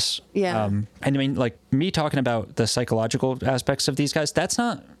purpose. Yeah. And I mean, like me talking about the psychological aspects of these guys, that's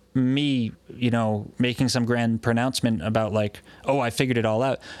not me, making some grand pronouncement about like, oh, I figured it all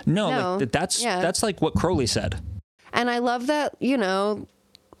out. No. Like, that's like what Crowley said. And I love that,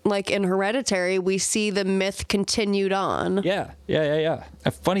 like in Hereditary, we see the myth continued on. Yeah.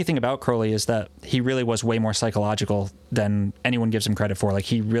 A funny thing about Crowley is that he really was way more psychological than anyone gives him credit for. Like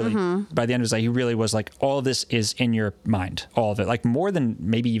he really, by the end of his life, he really was like, all of this is in your mind, all of it, like more than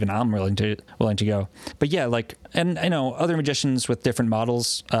maybe even I'm willing to go. But yeah, like, and I know other magicians with different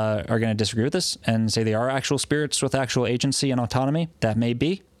models are going to disagree with this and say they are actual spirits with actual agency and autonomy. That may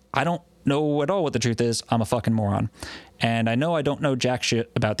be. I don't know at all what the truth is. I'm a fucking moron. And I know I don't know jack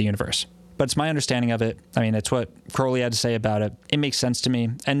shit about the universe, but it's my understanding of it. I mean, it's what Crowley had to say about it. It makes sense to me.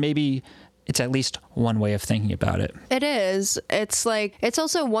 And maybe it's at least one way of thinking about it. It is. It's like, it's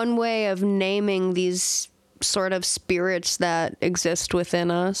also one way of naming these sort of spirits that exist within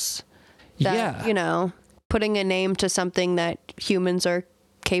us. That, putting a name to something that humans are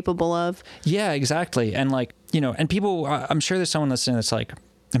capable of. Yeah, exactly. And like, and people, I'm sure there's someone listening that's like,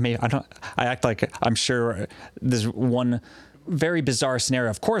 I act like I'm sure there's one very bizarre scenario,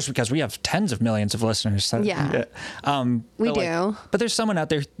 of course, because we have tens of millions of listeners. Yeah. We do. But there's someone out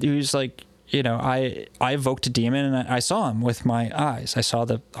there who's like, I evoked a demon and I saw him with my eyes. I saw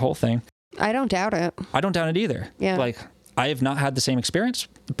the whole thing. I don't doubt it. I don't doubt it either. Yeah. Like, I have not had the same experience,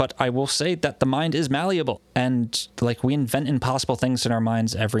 but I will say that the mind is malleable and like we invent impossible things in our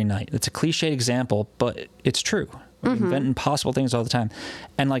minds every night. It's a cliched example, but it's true. We invent impossible things all the time.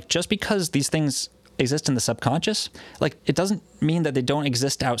 And like, just because these things exist in the subconscious, like it doesn't mean that they don't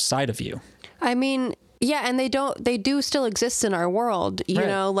exist outside of you. I mean, yeah, and they do still exist in our world, you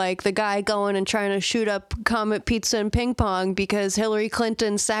know, like the guy going and trying to shoot up Comet Pizza and Ping Pong because Hillary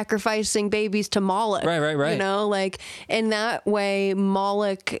Clinton's sacrificing babies to Moloch. Right. Like in that way,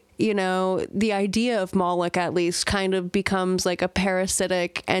 Moloch, the idea of Moloch at least kind of becomes like a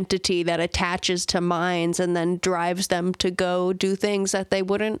parasitic entity that attaches to minds and then drives them to go do things that they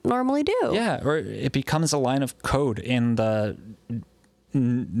wouldn't normally do. Yeah, or it becomes a line of code in the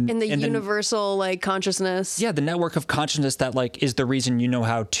universal like consciousness. Yeah, the network of consciousness that like is the reason you know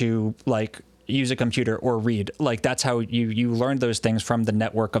how to like use a computer or read. Like that's how you learned those things from the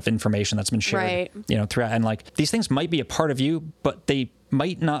network of information that's been shared, throughout. And like these things might be a part of you, but they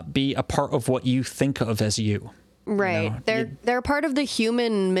might not be a part of what you think of as you. Right. They're part of the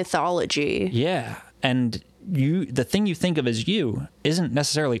human mythology. Yeah. And the thing you think of as you isn't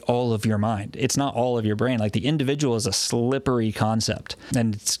necessarily all of your mind. It's not all of your brain. Like the individual is a slippery concept,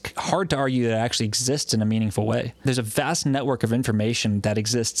 and it's hard to argue that it actually exists in a meaningful way. There's a vast network of information that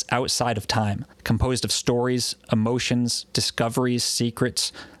exists outside of time, composed of stories, emotions, discoveries,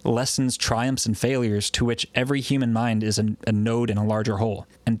 secrets, lessons, triumphs, and failures to which every human mind is a node in a larger whole.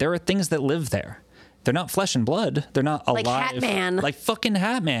 And there are things that live there. They're not flesh and blood. They're not alive. Like Hat-Man. Like fucking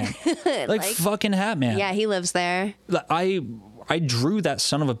Hat-Man. like fucking Hat-Man. Yeah, he lives there. I drew that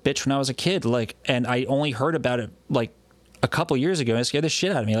son of a bitch when I was a kid, and I only heard about it like a couple years ago, and it scared the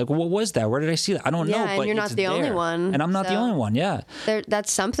shit out of me. Like, what was that? Where did I see that? I don't know. And but you're not the only one. And I'm not the only one. Yeah.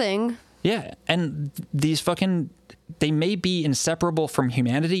 That's something. Yeah, and these they may be inseparable from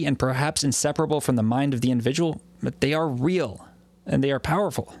humanity and perhaps inseparable from the mind of the individual, but they are real and they are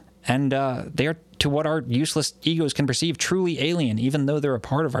powerful. And they are, to what our useless egos can perceive, truly alien, even though they're a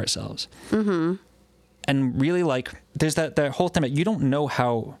part of ourselves. Mm-hmm. And really, like, there's that whole thing that you don't know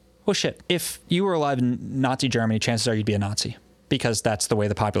how... Well, shit, if you were alive in Nazi Germany, chances are you'd be a Nazi. Because that's the way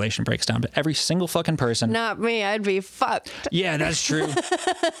the population breaks down. But every single fucking person... Not me, I'd be fucked. Yeah, that's true.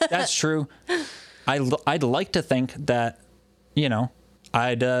 That's true. I'd like to think that,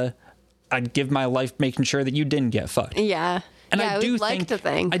 I'd give my life making sure that you didn't get fucked. Yeah. And I do think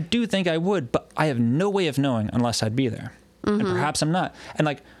I do think I would, but I have no way of knowing unless I'd be there. Mm-hmm. And perhaps I'm not. And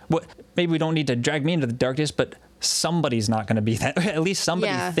like, maybe we don't need to drag me into the darkness, but somebody's not going to be that. At least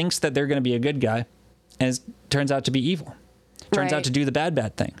somebody thinks that they're going to be a good guy, and it turns out to be evil. Turns out to do the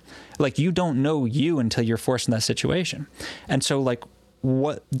bad thing. Like, you don't know you until you're forced in that situation. And so, like,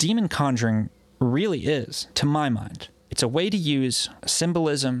 what demon conjuring really is, to my mind, It's a way to use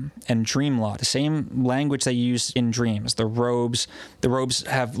symbolism and dream law, the same language they use in dreams. The robes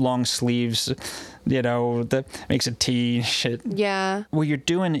have long sleeves, that makes a T shit. Yeah. What you're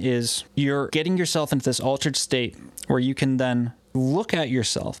doing is you're getting yourself into this altered state where you can then look at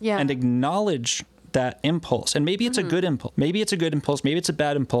yourself and acknowledge that impulse. And maybe it's a good impulse. Maybe it's a good impulse. Maybe it's a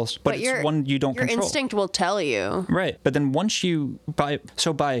bad impulse. But it's one you don't control. Your instinct will tell you. Right. But then once by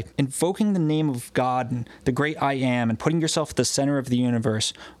invoking the name of God and the great I am and putting yourself at the center of the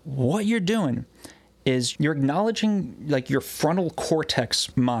universe, what you're doing is you're acknowledging like your frontal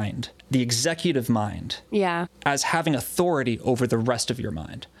cortex mind, the executive mind, as having authority over the rest of your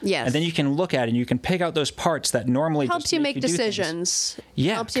mind. Yes. And then you can look at it and you can pick out those parts that normally helps just you make decisions.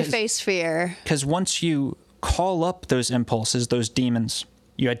 Yeah. Helps you face fear. Because once you call up those impulses, those demons,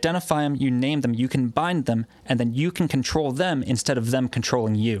 you identify them, you name them, you can bind them, and then you can control them instead of them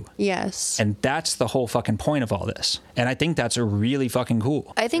controlling you. Yes. And that's the whole fucking point of all this. And I think that's really fucking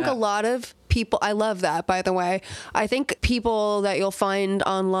cool. I think a lot of people, I love that, by the way. I think people that you'll find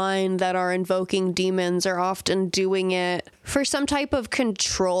online that are invoking demons are often doing it for some type of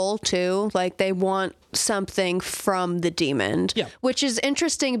control too. Like they want something from the demon, which is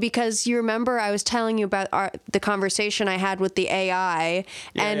interesting because you remember I was telling you about the conversation I had with the AI,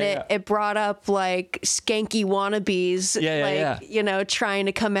 and it brought up like skanky wannabes, trying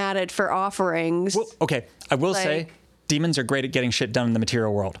to come at it for offerings. Well, okay, I will say demons are great at getting shit done in the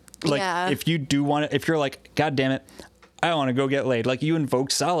material world. Like if you do want to, if you're like, God damn it, I want to go get laid. Like you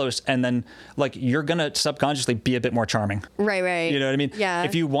invoke Salos, and then like you're gonna subconsciously be a bit more charming. Right. You know what I mean? Yeah.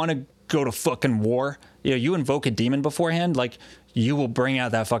 If you want to go to fucking war, you invoke a demon beforehand, like you will bring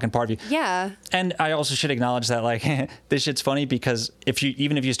out that fucking part of you. Yeah. And I also should acknowledge that like this shit's funny because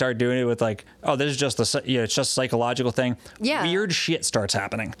even if you start doing it with like, oh, this is just it's just a psychological thing. Yeah. Weird shit starts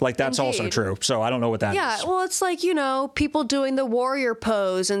happening. Like that's also true. So I don't know what that is. Yeah. Well, it's like, people doing the warrior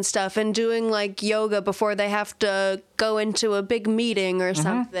pose and stuff and doing like yoga before they have to go into a big meeting or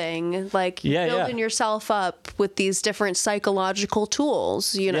something. Like building yourself up with these different psychological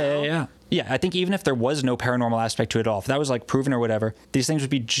tools, Yeah, I think even if there was no paranormal aspect to it at all, if that was like proven or whatever, these things would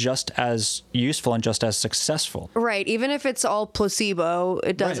be just as useful and just as successful. Right. Even if it's all placebo,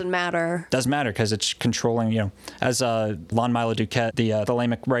 it doesn't matter. Doesn't matter because it's controlling, as Lon Milo Duquette, the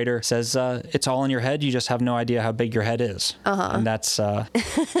Lamech writer, says, it's all in your head. You just have no idea how big your head is. And that's I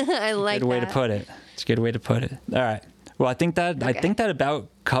like a good way to put it. It's a good way to put it. All right. Well, I think that about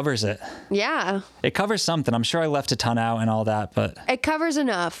covers it. Yeah. It covers something. I'm sure I left a ton out and all that, but it covers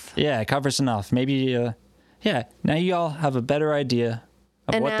enough. Yeah, it covers enough. Maybe now you all have a better idea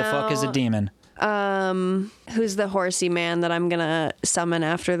of what the fuck is a demon. Who's the horsey man that I'm gonna summon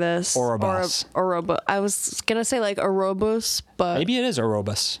after this? Orobus. I was gonna say like Orobus, but maybe it is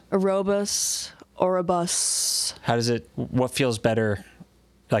Orobus. Orobus. What feels better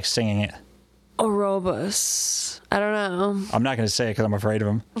like singing it? Orobus. I don't know. I'm not going to say it because I'm afraid of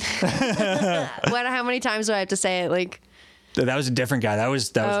him. How many times do I have to say it? Like, that was a different guy. That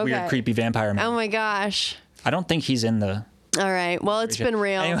was weird, creepy vampire man. Oh my gosh. I don't think he's in the. All right. Well, it's been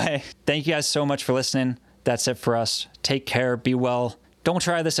real. Anyway, thank you guys so much for listening. That's it for us. Take care. Be well. Don't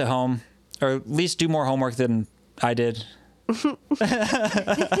try this at home, or at least do more homework than I did. All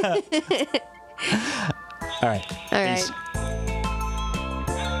right. Peace.